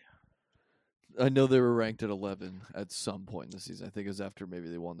 Crazy. I know they were ranked at 11 at some point in the season. I think it was after maybe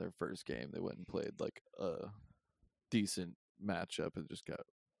they won their first game. They went and played like a decent matchup and just got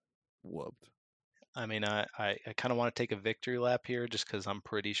whooped. I mean, I kind of want to take a victory lap here just because I'm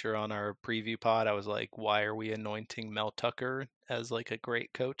pretty sure on our preview pod, I was like, why are we anointing Mel Tucker as like a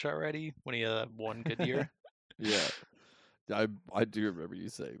great coach already when he had one good year? Yeah, I do remember you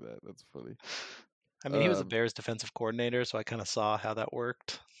saying that. That's funny. I mean, he was the Bears defensive coordinator, so I kind of saw how that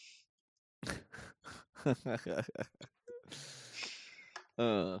worked.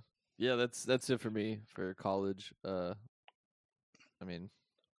 uh, yeah, that's it for me for college. I mean,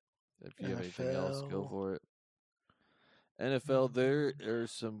 if you have anything else, go NFL. for it. NFL, there are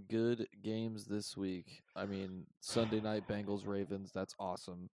some good games this week. I mean, Sunday night Bengals Ravens, that's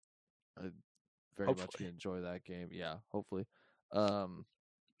awesome. I very much can Hopefully. enjoy that game. Yeah, hopefully. Um,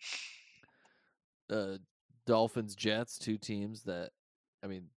 uh, Dolphins Jets, two teams that, I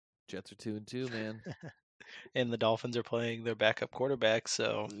mean, Jets are 2-2, man. And the Dolphins are playing their backup quarterback,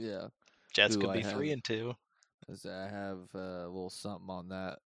 so Yeah, Jets who could I be have 3-2. as I have a little something on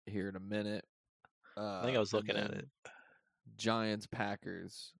that here in a minute. I think I was And looking at it. then Giants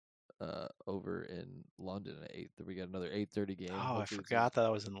Packers over in London at 8. We got another 8:30 game. Oh, I Hopefully it's as forgot that I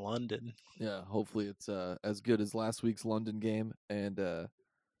was in London. yeah, hopefully it's as good as last week's London game and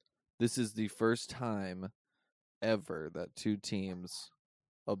this is the first time ever that two teams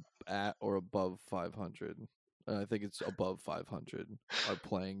at or above 500. I think it's above 500 are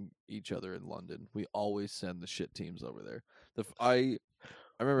playing each other in London. We always send the shit teams over there. I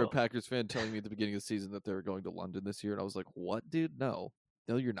remember a Well, Packers fan telling me at the beginning of the season that they were going to London this year, and I was like, "What, dude? No,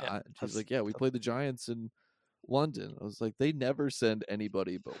 you're yeah, not." And she's that's like, "Yeah, we played the Giants in London." I was like, "They never send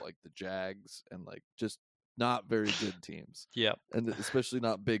anybody but like the Jags and like just not very good teams, yep. and especially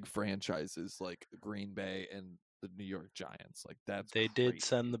not big franchises like Green Bay and the New York Giants. Like that's They did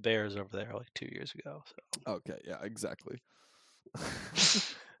send crazy." the Bears over there like 2 years ago. So Okay, yeah, exactly.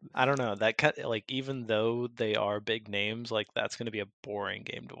 I don't know. That kind like even though they are big names, like that's going to be a boring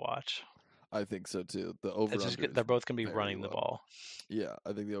game to watch. I think so too. The over under They're is both going to be very running the low. ball. Yeah,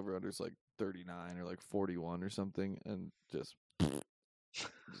 I think the over under is like 39 or like 41 or something, and just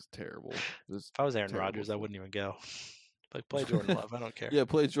terrible. Just If I was Aaron terrible Rodgers, I stuff. wouldn't even go. Like play Jordan Love. I don't care. Yeah,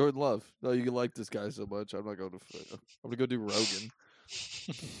 play Jordan Love. No, you like this guy so much. I'm not going to. I'm gonna go do Rogan.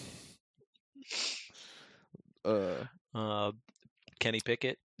 Uh, Uh, Kenny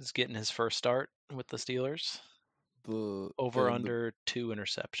Pickett is getting his first start with the Steelers. Over under 2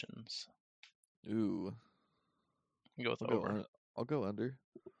 interceptions. Ooh. You go with over. I'll go under.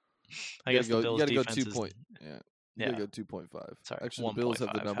 I guess the Bills you gotta go defense 2 point. Yeah. You gotta go 2.5. Sorry, actually, the Bills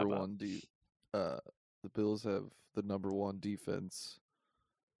have the 1.5. number one. The Bills have the number one defense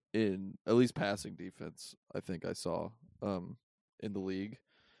in at least passing defense. I think I saw in the league,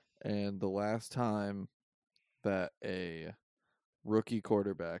 and the last time that a rookie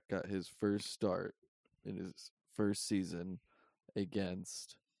quarterback got his first start in his first season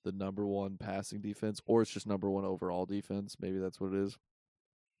against the number one passing defense, or it's just number one overall defense. Maybe that's what it is.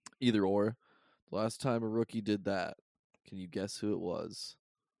 Either or. The last time a rookie did that, can you guess who it was?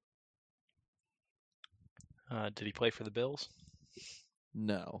 Did he play for the Bills?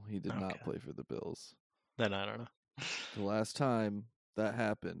 No, he did not play for the Bills. Then I don't know. The last time that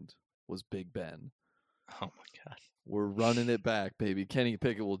happened was Big Ben. Oh my God. We're running it back, baby. Kenny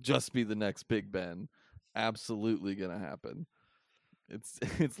Pickett will just be the next Big Ben. Absolutely gonna happen.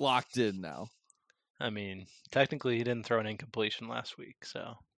 It's locked in now. I mean, technically he didn't throw an incompletion last week,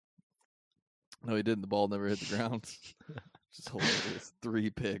 so. No, he didn't. The ball never hit the ground. Just hilarious. 3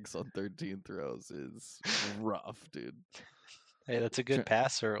 picks on 13 throws is rough, dude. Hey, that's a good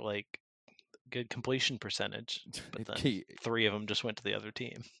passer, like good completion percentage. But then 3 of them just went to the other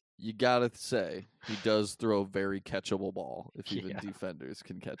team. You gotta say he does throw a very catchable ball if even defenders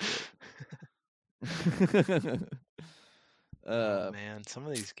can catch it. Oh man, some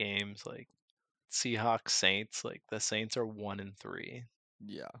of these games like Seahawks Saints, like the Saints are 1-3.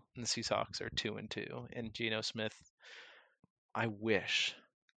 Yeah. And the Seahawks are 2-2. And Geno Smith, I wish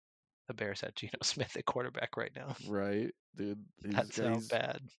the Bears had Geno Smith at quarterback right now. Right, dude. That's how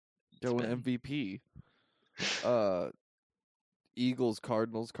bad. Going MVP. Eagles,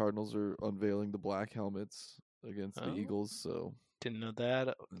 Cardinals. Cardinals are unveiling the black helmets against the Eagles, so didn't know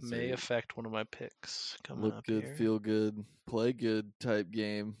that. May affect one of my picks coming look up good, here. feel good, play good type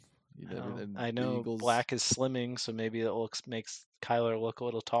game. You never. I know Eagles... black is slimming, so maybe it makes Kyler look a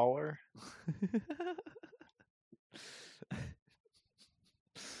little taller.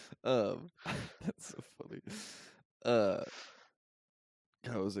 That's so funny. I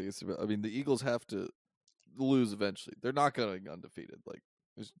mean, the Eagles have to lose eventually. They're not going undefeated. Like,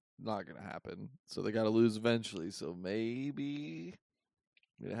 it's not going to happen. So they got to lose eventually. So maybe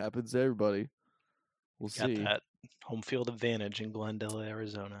it happens to everybody. We'll see. Got that home field advantage in Glendale,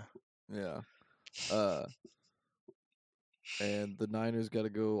 Arizona. Yeah. And the Niners got to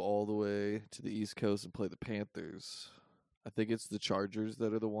go all the way to the East Coast and play the Panthers. I think it's the Chargers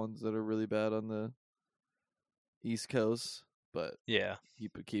that are the ones that are really bad on the East Coast. But yeah,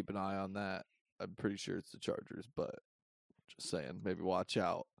 keep an eye on that. I'm pretty sure it's the Chargers, but just saying, maybe watch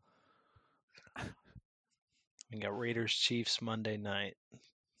out. We got Raiders Chiefs Monday night.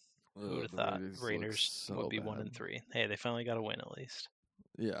 Who would have thought Raiders would be 1-3? Hey, they finally got a win at least.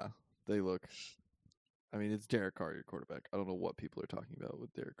 Yeah, they look. I mean, it's Derek Carr, your quarterback. I don't know what people are talking about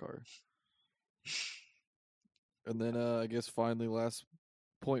with Derek Carr. And then I guess finally last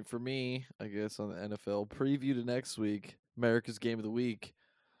point for me, I guess, on the NFL preview to next week, America's Game of the Week,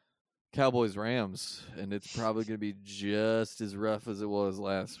 Cowboys-Rams, and it's probably going to be just as rough as it was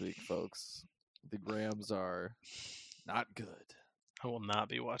last week, folks. The Rams are not good. I will not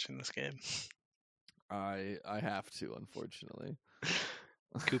be watching this game. I have to, unfortunately.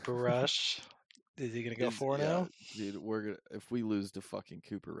 Cooper Rush. Is he going to go 4-0? Dude, we're gonna if we lose to fucking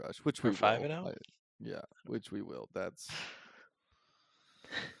Cooper Rush, which we're 5-0. Yeah, which we will. That's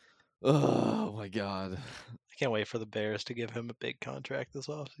oh my god! I can't wait for the Bears to give him a big contract this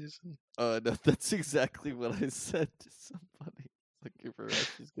offseason. No, that's exactly what I said to somebody. Like Cooper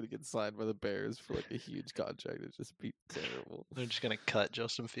Rush is gonna get signed by the Bears for like a huge contract. It'd just be terrible. They're just gonna cut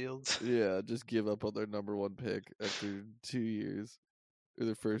Justin Fields. Yeah, just give up on their number one pick after 2 years, or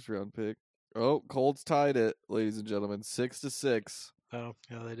their first round pick. Oh, Colts tied it, ladies and gentlemen, 6-6. Oh,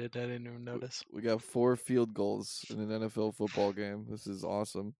 yeah, they did. I didn't even notice. We got 4 field goals in an NFL football game. This is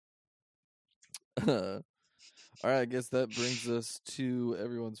awesome. All right, I guess that brings us to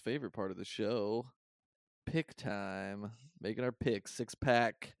everyone's favorite part of the show, pick time. Making our picks,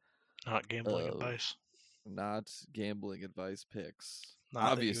 6-pack. Not gambling advice. Not gambling advice picks.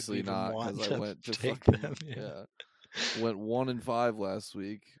 Not obviously not, because I went to take fucking them. Went 1-5 last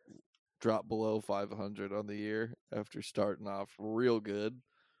week. Dropped below 500 on the year after starting off real good.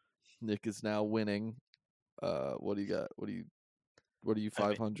 Nick is now winning. What do you got? What are you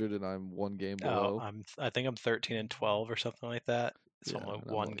 500 and I'm 1 game below? I think I'm 13-12 or something like that. So I'm like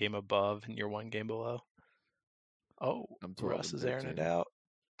 1 game above and you're 1 game below. Oh, Russ is airing it out.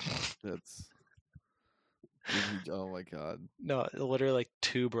 That's Oh my god. No, literally like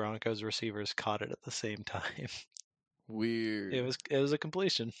two Broncos receivers caught it at the same time. Weird. It was a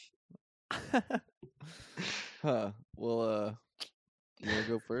completion. Huh. Well, you want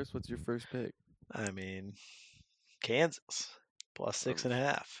to go first? What's your first pick? I mean, Kansas plus Oh,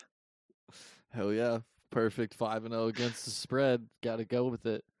 6.5. hell yeah. Perfect 5-0 against the spread. Got to go with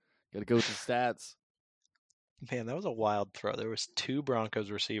it. Got to go with the stats. Man, that was a wild throw. There was two Broncos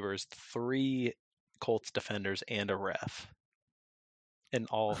receivers, three Colts defenders, and a ref, and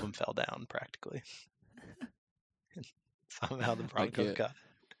all of them fell down practically. Somehow the I Broncos can't. got.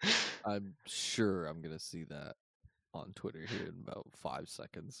 I'm sure I'm going to see that on Twitter here in about 5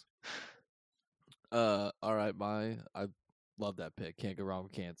 seconds. All right, I love that pick. Can't go wrong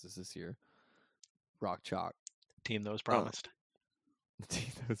with Kansas this year. Rock chalk. Team that was promised.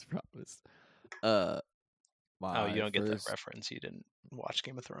 Team that was promised. Oh, you don't get that first reference. You didn't watch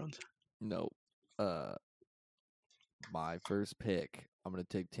Game of Thrones. no. My first pick. I'm gonna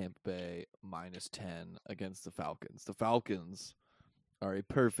take Tampa Bay -10 against the Falcons. The Falcons are a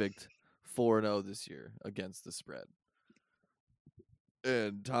perfect 4-0 this year against the spread.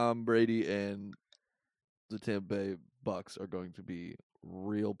 And Tom Brady and the Tampa Bay Bucks are going to be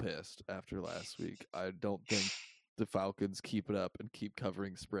real pissed after last week. I don't think the Falcons keep it up and keep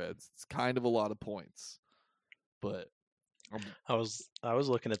covering spreads. It's kind of a lot of points, but I was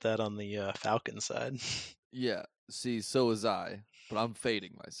looking at that on the Falcons side. yeah. See, so was I, but I'm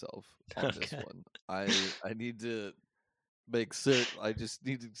fading myself on this Okay. one. I need to make certain. I just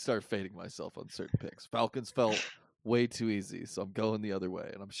need to start fading myself on certain picks. Falcons felt way too easy, so I'm going the other way,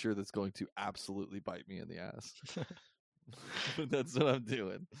 and I'm sure that's going to absolutely bite me in the ass. But that's what I'm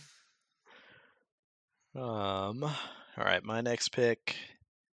doing. All right, my next pick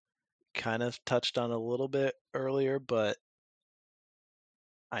kind of touched on a little bit earlier, but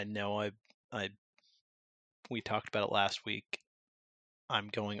I know we talked about it last week. I'm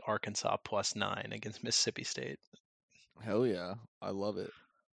going Arkansas +9 against Mississippi State. Hell yeah, I love it.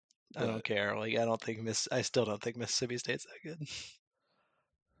 I don't care. Like I still don't think Mississippi State's that good.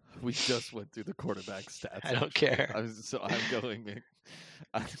 We just went through the quarterback stats. I don't actually. care. I'm going.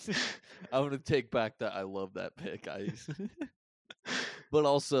 I'm going to take back that I love that pick. But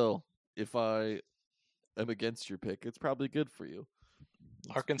also, if I am against your pick, it's probably good for you.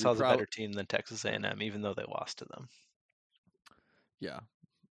 Arkansas is a better team than Texas A&M, even though they lost to them. Yeah,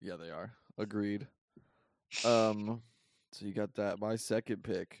 they are. Agreed. So you got that. My second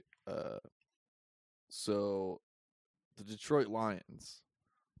pick. So the Detroit Lions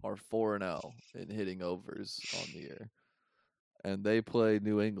are 4-0 in hitting overs on the year, and they play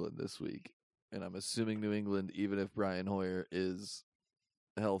New England this week. And I'm assuming New England, even if Brian Hoyer is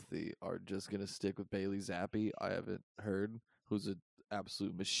healthy, are just gonna stick with Bailey Zappi. I haven't heard, who's an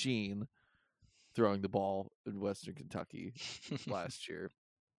absolute machine throwing the ball in Western Kentucky last year.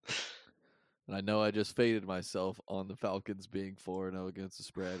 And I know I just faded myself on the Falcons being 4-0 against the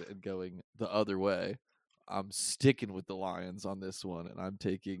spread and going the other way. I'm sticking with the Lions on this one, and I'm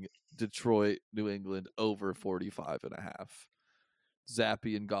taking Detroit, New England over 45.5.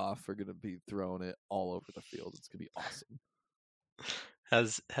 Zappy and Goff are going to be throwing it all over the field. It's going to be awesome.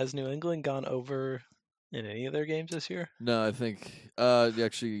 Has New England gone over in any of their games this year? No, I think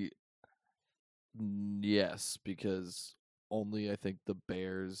actually yes, because only I think the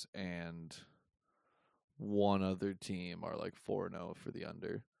Bears and one other team are like 4-0 for the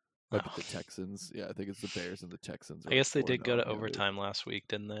under. Might be the Texans. Yeah, I think it's the Bears and the Texans. I guess they did go to on the under. overtime last week,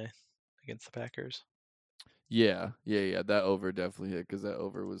 didn't they, against the Packers? Yeah. That over definitely hit because that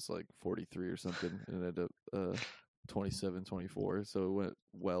over was like 43 or something, and it ended up 27-24, so it went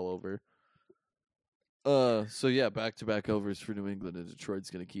well over. So yeah, back-to-back overs for New England, and Detroit's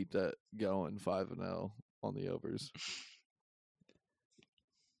going to keep that going 5-0 on the overs.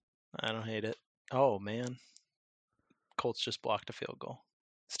 I don't hate it. Oh man, Colts just blocked a field goal.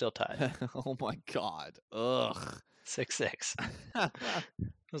 Still tied. Oh my god. Ugh. 6-6. It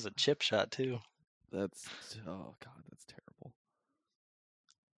was a chip shot too. That's god, that's terrible.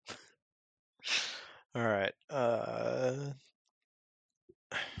 All right. I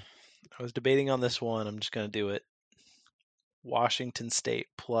was debating on this one. I'm just gonna do it. Washington State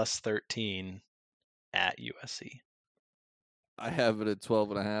 +13 at USC. I have it at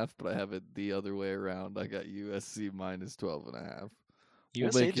 12.5, but I have it the other way around. I got USC -12.5.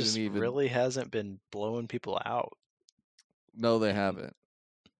 USC just really hasn't been blowing people out. No, they haven't.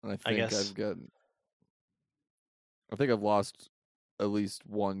 And I think I think I've lost at least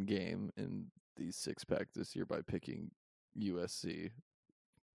one game in the 6-pack this year by picking USC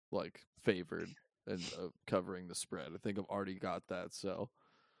like favored and covering the spread. I think I've already got that. So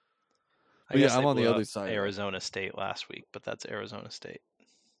I Well, guess yeah, I'm they on the blew other out side of that. Arizona State last week, but that's Arizona State.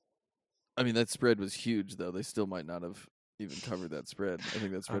 I mean, that spread was huge, though. They still might not have even covered that spread. I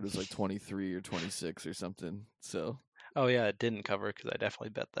think that spread was like 23 or 26 or something. So, Oh yeah, it didn't cover because I definitely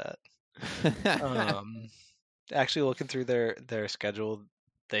bet that. Actually, looking through their schedule,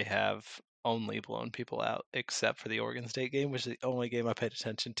 they have only blown people out except for the Oregon State game, which is the only game I paid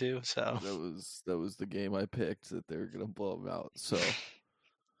attention to. So that was the game I picked that they were gonna blow them out. So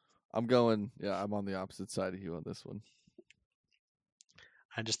I'm going. Yeah, I'm on the opposite side of you on this one.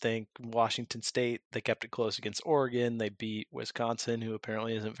 I just think Washington State, they kept it close against Oregon. They beat Wisconsin, who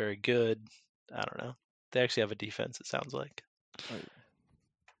apparently isn't very good. I don't know. They actually have a defense, it sounds like.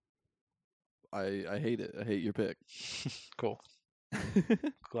 I hate it. I hate your pick. Cool.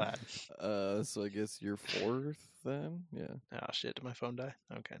 Glad. So I guess you're fourth then. Yeah. Oh shit! Did my phone die?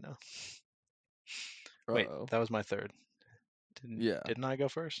 Okay, no. Uh-oh. Wait, that was my third. Yeah. Didn't I go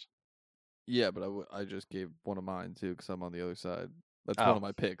first? Yeah, but I just gave one of mine too because I'm on the other side. That's one of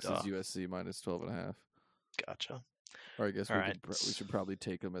my picks. Is USC minus 12.5. Gotcha. Or I guess All we should probably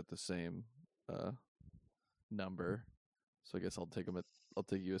take them at the same number. So I guess I'll take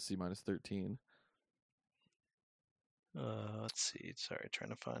USC minus 13. Let's see. Sorry,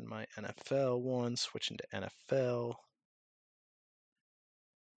 trying to find my NFL one. Switching to NFL.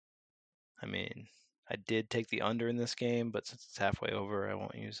 I mean, I did take the under in this game, but since it's halfway over, I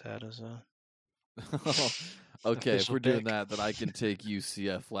won't use that as a. Okay, if we're doing pick. that, then I can take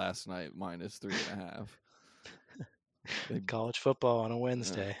UCF last night minus 3.5. College football on a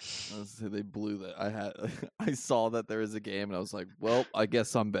Wednesday. They blew that. I saw that there was a game, and I was like, "Well, I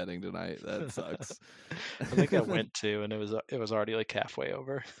guess I'm betting tonight." That sucks. I think I went to, and it was already like halfway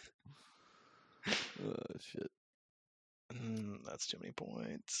over. Oh shit! That's too many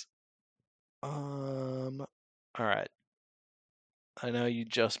points. All right. I know you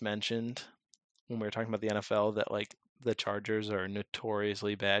just mentioned when we were talking about the NFL that like the Chargers are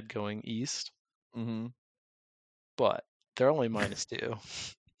notoriously bad going east. Mm-hmm. But they're only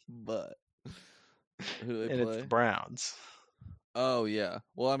 -2. But who do they and play? It's the Browns. Oh yeah.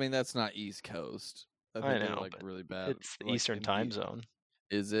 Well, I mean that's not East Coast. I think know, they're like really bad. It's like, Eastern time zone.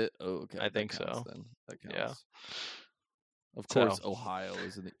 Is it? Oh, okay. I think counts, so. Then that counts. Yeah. Of course, Ohio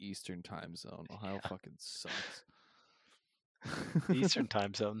is in the Eastern time zone. Ohio fucking sucks. Eastern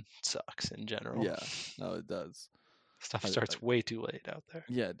time zone sucks in general. Yeah, no, it does. Stuff starts way too late out there.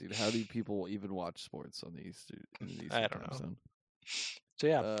 Yeah, dude. How do people even watch sports on the Eastern I don't know. zone? So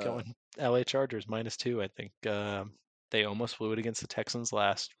yeah, going LA Chargers -2. I think they almost blew it against the Texans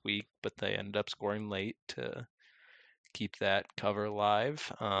last week, but they ended up scoring late to keep that cover alive.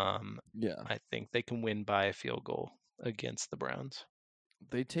 Yeah, I think they can win by a field goal against the Browns.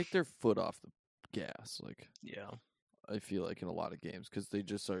 They take their foot off the gas, like yeah. I feel like in a lot of games because they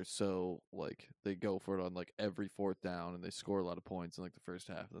just are so like they go for it on like every fourth down and they score a lot of points in like the first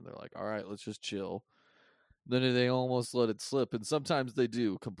half and then they're like, all right, let's just chill. Then they almost let it slip, and sometimes they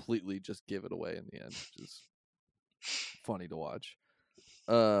do completely just give it away in the end, which is funny to watch.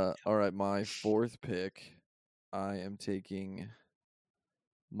 All right, my fourth pick, I am taking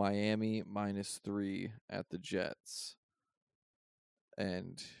Miami -3 at the Jets,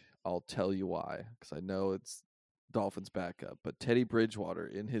 and I'll tell you why because I know it's Dolphins backup, but Teddy Bridgewater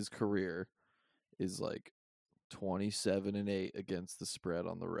in his career is like 27-8 against the spread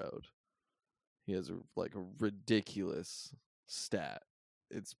on the road. He has a ridiculous stat.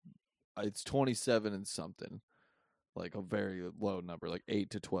 It's 27 and something, like a very low number, like 8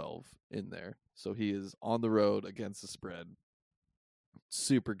 to 12 in there. So he is on the road against the spread,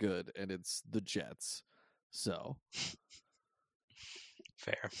 super good, and it's the Jets. So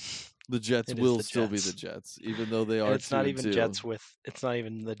fair. The Jets will still be the Jets, even though they are. It's not even Jets with. It's not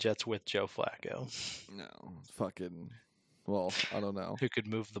even the Jets with Joe Flacco. No, fucking. Well, I don't know. Who could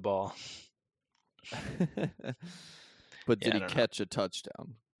move the ball? But did he catch a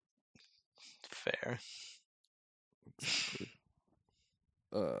touchdown? Fair. Exactly.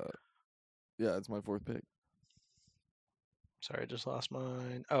 Yeah, it's my fourth pick. Sorry, I just lost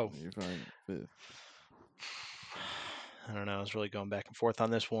mine. Oh, you're fine. Fifth. I don't know. I was really going back and forth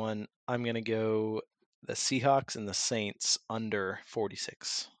on this one. I'm gonna go the Seahawks and the Saints under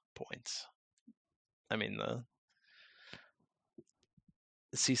 46 points. I mean the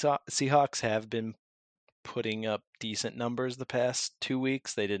Seahawks have been putting up decent numbers the past 2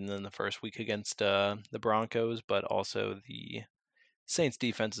 weeks. They didn't in the first week against the Broncos, but also the Saints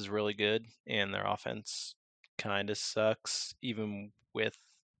defense is really good and their offense kind of sucks, even with,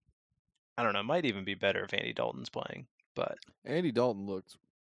 I don't know, might even be better if Andy Dalton's playing. But Andy Dalton looked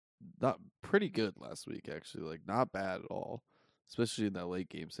not pretty good last week, actually, like not bad at all. especially in that late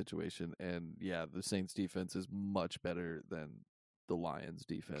game situation. And yeah, the Saints defense is much better than the Lions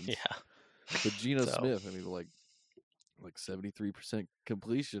defense. Yeah. But Geno So, Smith, I mean, like 73%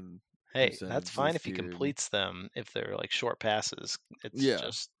 completion hey, percentage that's fine this if he year. completes them if they're like short passes. It's Yeah.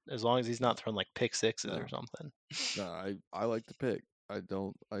 just as long as he's not throwing like pick sixes No. or something. No, I like the pick. I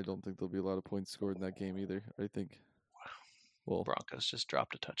don't think there'll be a lot of points scored in that game either. I think. Well, Broncos just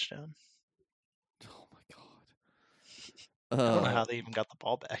dropped a touchdown. oh my I don't know god. how they even got the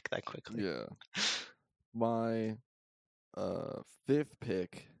ball back that quickly. Yeah. My fifth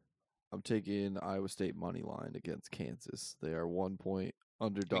pick, I'm taking Iowa State money line against Kansas. They are 1 point I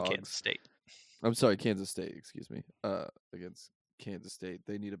mean, underdogs. Kansas State. I'm sorry, Kansas State, excuse me. Against Kansas State.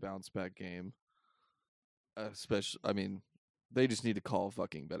 They need a bounce back game. Especially, I mean, they just need to call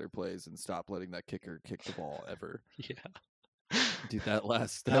fucking better plays and stop letting that kicker kick the ball ever. Yeah. Dude, that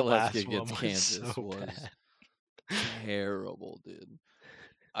last kick one against was Kansas so was bad. terrible, dude.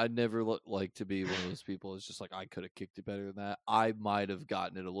 I'd never like to be one of those people that's just like, I could have kicked it better than that. I might have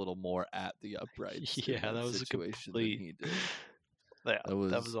gotten it a little more at the uprights. Yeah, in that was a situation complete. than he did. Yeah,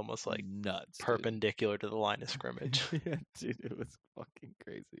 That was almost like nuts, dude. perpendicular to the line of scrimmage. Yeah, dude, it was fucking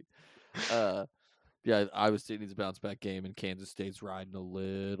crazy. Yeah, Iowa State needs a bounce back game, and Kansas State's riding a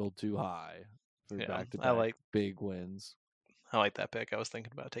little too high for Yeah, back-to-back big wins. I like that pick. I was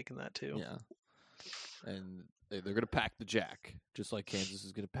thinking about taking that too. Yeah, and they're going to pack the jack, just like Kansas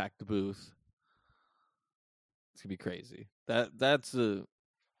is going to pack the booth. It's going to be crazy. That's a.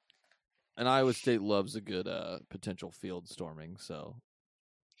 And Iowa State loves a good potential field storming, so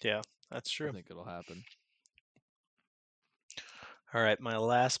Yeah, that's true. I think it'll happen. All right, my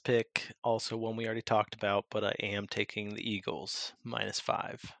last pick, also one we already talked about, but I am taking the Eagles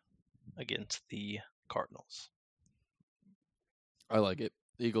 -5 against the Cardinals. I like it.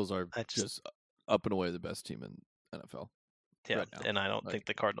 The Eagles are I just up and away the best team in NFL. Yeah, right now. And I don't think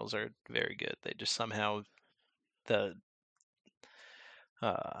the Cardinals are very good. They just somehow they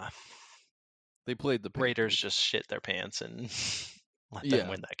played the Panthers. Raiders just shit their pants and let them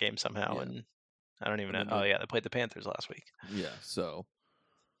win that game somehow. Yeah. And I don't even know. Oh yeah, they played the Panthers last week. Yeah, so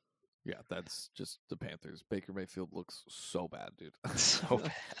yeah, that's just the Panthers. Baker Mayfield looks so bad, dude. So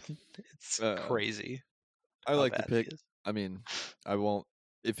bad. It's crazy. I like the pick. I mean, I won't.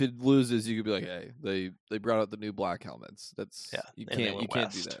 If it loses, you could be like, "Hey, they brought out the new black helmets." That's you can't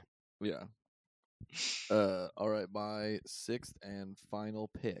do that. Yeah. All right, my sixth and final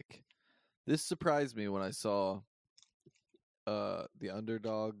pick. This surprised me when I saw the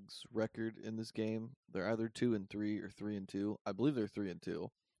underdogs record in this game. They're either 2-3 or 3-2. I believe they're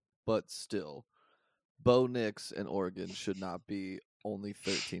 3-2, but still, Bo Nix and Oregon should not be only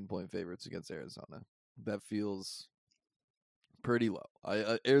 13-point favorites against Arizona. That feels pretty low.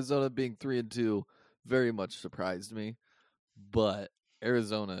 Arizona being 3-2 very much surprised me, but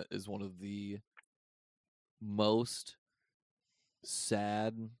Arizona is one of the most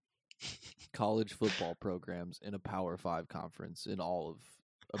sad college football programs in a Power 5 conference in all of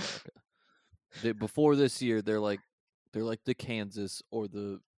America. Before this year, they're like the Kansas or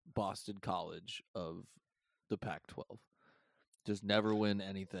the Boston College of the Pac-12. Just never win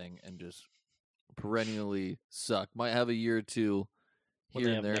anything and just perennially suck. Might have a year or two here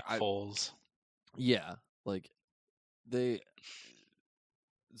and there. Nick Foles. Yeah, like it's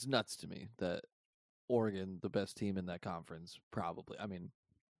nuts to me that Oregon, the best team in that conference, probably. I mean,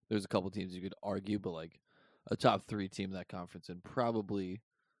 there's a couple teams you could argue, but like a top 3 team in that conference, and probably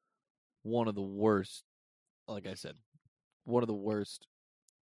one of the worst. Like I said, one of the worst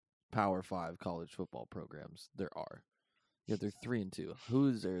Power 5 college football programs there are. Yeah, they're 3-2. Who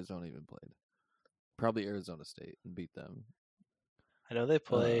has Arizona even played? Probably Arizona State and beat them. I know they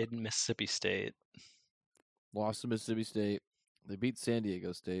played Mississippi State. Lost to Mississippi State. They beat San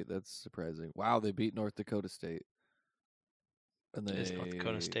Diego State. That's surprising. Wow, they beat North Dakota State. And Is North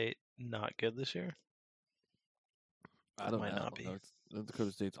Dakota State not good this year? I don't know. Not be. North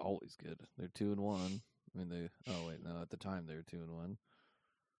Dakota State's always good. They're 2-1. I mean, at the time they were 2-1.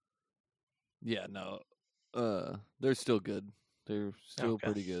 Yeah, no. They're still good. They're still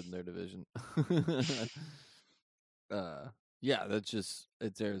pretty good in their division. Yeah,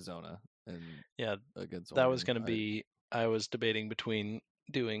 it's Arizona and against Oregon. That was going to be. I was debating between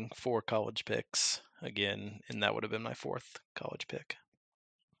doing 4 college picks again, and that would have been my 4th college pick.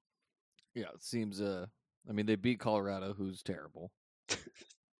 Yeah, it seems. I mean, they beat Colorado, who's terrible.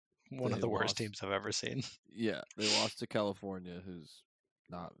 One of the worst teams I've ever seen. Yeah, they lost to California, who's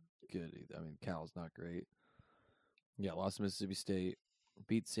not good either. I mean, Cal's not great. Yeah, lost to Mississippi State,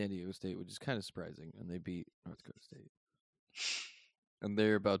 beat San Diego State, which is kind of surprising, and they beat North Dakota State. And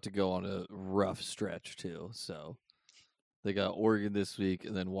they're about to go on a rough stretch, too, so They got Oregon this week,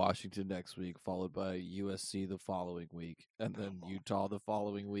 and then Washington next week, followed by USC the following week, and then Utah the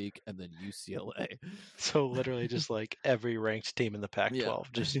following week, and then UCLA. So literally just like every ranked team in the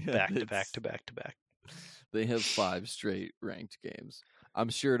Pac-12, just Yeah, back to back to back to back. They have 5 straight ranked games. I'm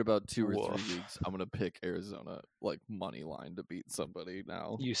sure in about 2 or 3 Woof. weeks, I'm gonna pick Arizona like money line to beat somebody.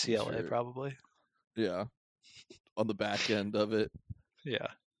 Now I'm UCLA sure. probably. Yeah, on the back end of it. Yeah.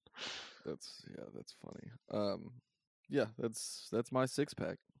 That's funny. Yeah, that's my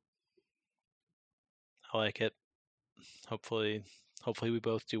 6-pack. I like it. Hopefully we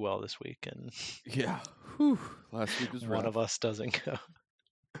both do well this week and Yeah. Whew. Last week was rough. one of us doesn't go.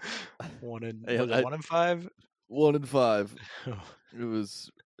 Was it 1 1 and 5? 1 and 5. It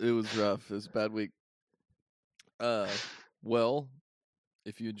was rough. It was a bad week. Well,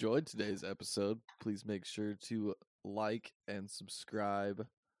 if you enjoyed today's episode, please make sure to like and subscribe,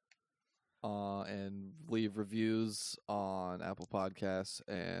 and leave reviews on Apple Podcasts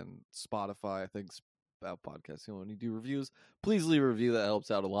and Spotify. I think Apple Podcasts, when you do reviews, please leave a review. That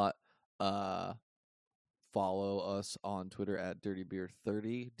helps out a lot. Follow us on Twitter at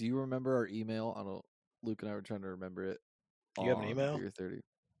DirtyBeer30. Do you remember our email? I don't. Luke and I were trying to remember it. Do you have an email? Beer 30.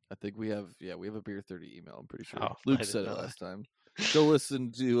 I think we have. Yeah, we have a Beer 30 email. I'm pretty sure. Oh, Luke I said didn't it know last time. Go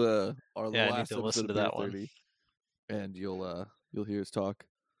listen to our Yeah, I need last to episode listen of to Beer that one. 30, and you'll hear us talk,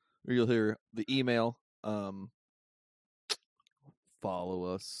 or you'll hear the email. Follow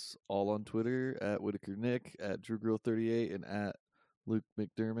us all on Twitter at Whitaker Nick, at DrewGrill38, and at Luke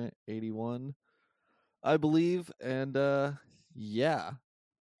McDermott 81, I believe. And yeah,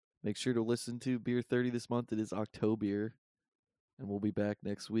 make sure to listen to Beer 30 this month. It is October, and we'll be back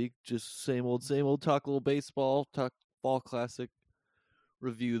next week. Just same old. Talk a little baseball, talk fall classic,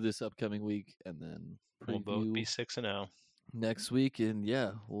 review this upcoming week, and then We'll both preview be 6-0 next week. And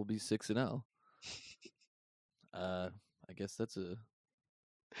yeah, we'll be 6-0. I guess that's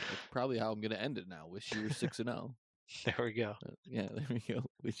probably how I'm gonna end it now. Wish you were 6-0. There we go. Yeah, there we go.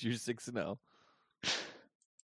 Wish you were 6-0.